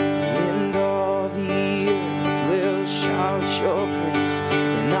 and all the earth will shout your praise,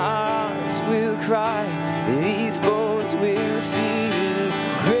 and our hearts will cry, these bones will sing.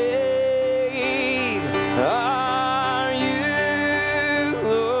 Great are you,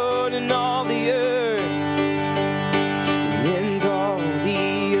 Lord. And all the earth, and all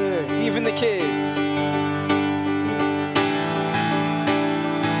the earth, even the kids,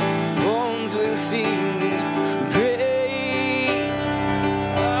 bones will sing. Great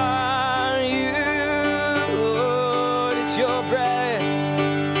are you, Lord. It's your breath,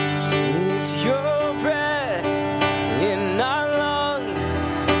 it's your breath in our lungs.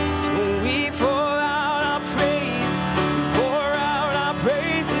 So we pour out our praise, we pour out our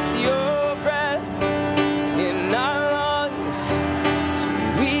praise. It's your breath in our lungs. So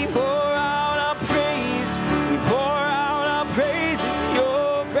we pour out our praise, we pour out our praise. It's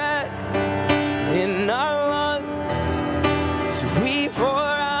your breath in our lungs. So we pour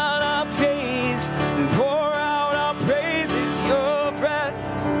out our praise, we pour out our praise. It's your breath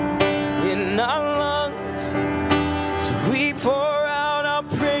in our lungs. So we pour out our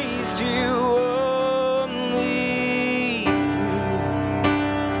praise to you only.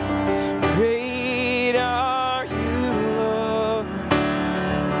 Great are you, Lord.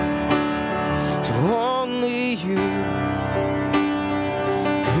 To only you.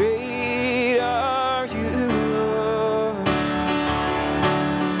 Great are you, Lord.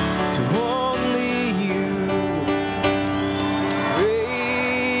 To only you.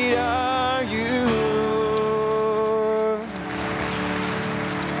 Great are you, Lord.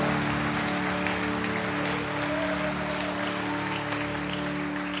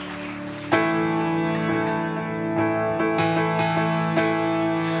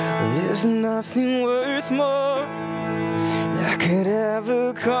 There's nothing worth more that could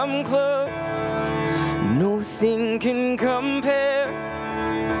ever come close. Nothing can compare.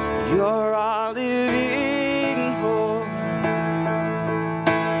 You're our living hope.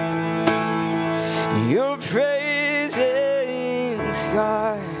 Your presence,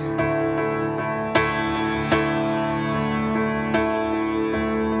 God.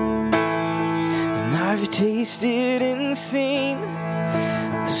 And I've tasted and seen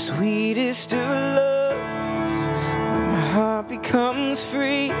the sweetest of loves, where my heart becomes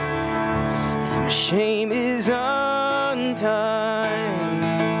free and my shame is undone.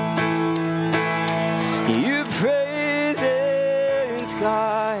 Your presence,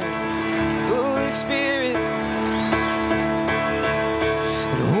 God, Holy Spirit,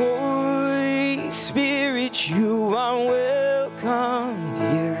 and Holy Spirit, you are welcome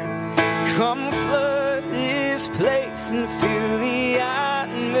come flood this place and fill the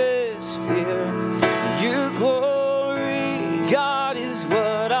atmosphere. Your glory, God, is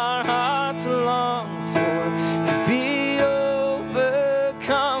what our hearts long for, to be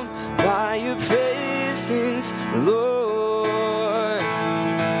overcome by your presence, Lord.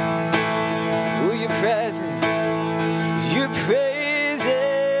 Oh, your presence,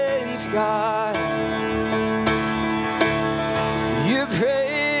 God. Your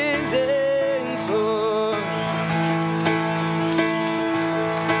presence, Lord.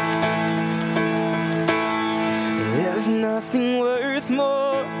 There's nothing worth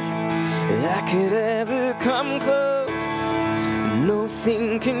more that could ever come close.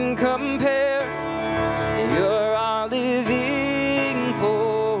 Nothing can compare. You're our living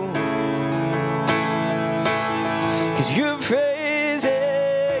hope. 'Cause your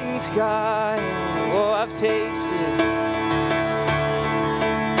presence, God, oh, I've tasted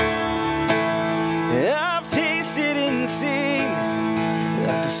and seen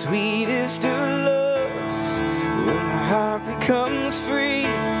that the sweetest of loves, when my heart becomes free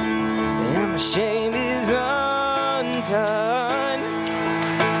and my shame is undone.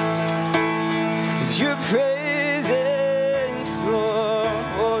 It's your presence, Lord,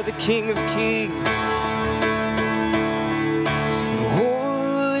 oh, the King of Kings.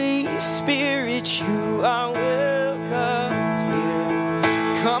 Holy Spirit, you are welcome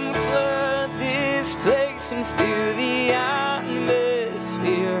here. Come flood this place and fill the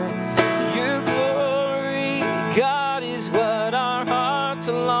atmosphere. Your glory, God, is what our hearts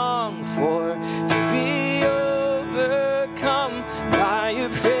long for, to be overcome by your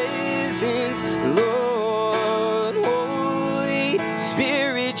presence, Lord. Holy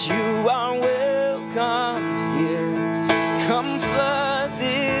Spirit, you are welcome here. Come flood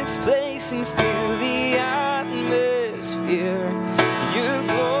this place and fill the atmosphere. Your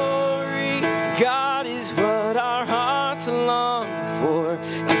glory, God, is what our hearts long for,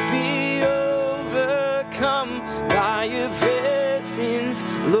 to be overcome by your presence,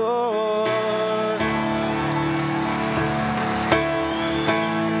 Lord.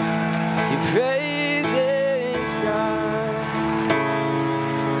 Your presence, God.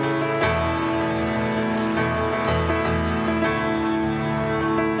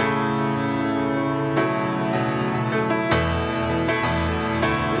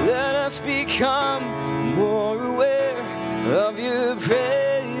 Let us become more aware of your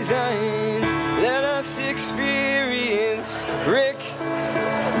presence. Let us experience Rick.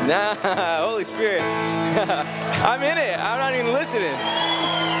 Nah, Holy Spirit. I'm in it. I'm not even listening.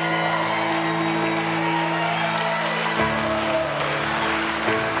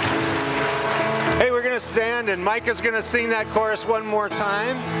 Hey, we're going to stand, and Micah's going to sing that chorus one more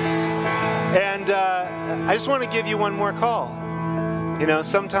time. And I just want to give you one more call. You know,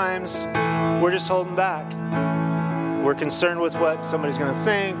 sometimes we're just holding back. We're concerned with what somebody's going to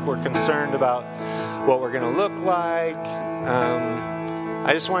think. We're concerned about what we're going to look like.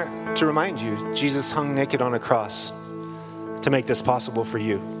 I just want to remind you, Jesus hung naked on a cross to make this possible for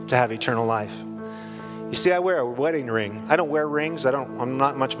you, to have eternal life. You see, I wear a wedding ring. I don't wear rings. I'm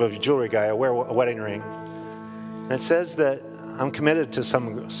not much of a jewelry guy. I wear a wedding ring. And it says that I'm committed to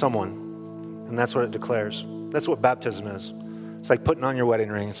someone. And that's what it declares. That's what baptism is. It's like putting on your wedding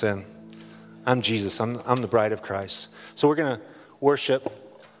ring and saying, I'm Jesus. I'm the bride of Christ. So we're going to worship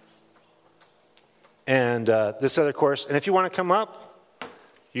and this other chorus. And if you want to come up,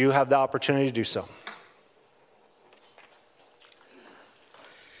 you have the opportunity to do so.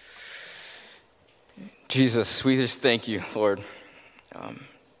 Jesus, we just thank you, Lord.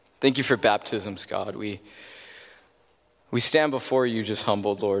 Thank you for baptisms, God. We stand before you just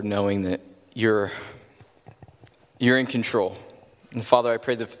humbled, Lord, knowing that you're in control. And Father, I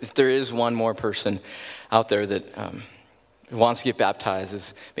pray that if there is one more person out there that wants to get baptized,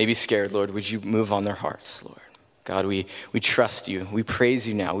 is maybe scared, Lord, would you move on their hearts, Lord? God, we trust you. We praise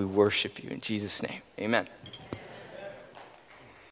you now. We worship you. In Jesus' name, amen.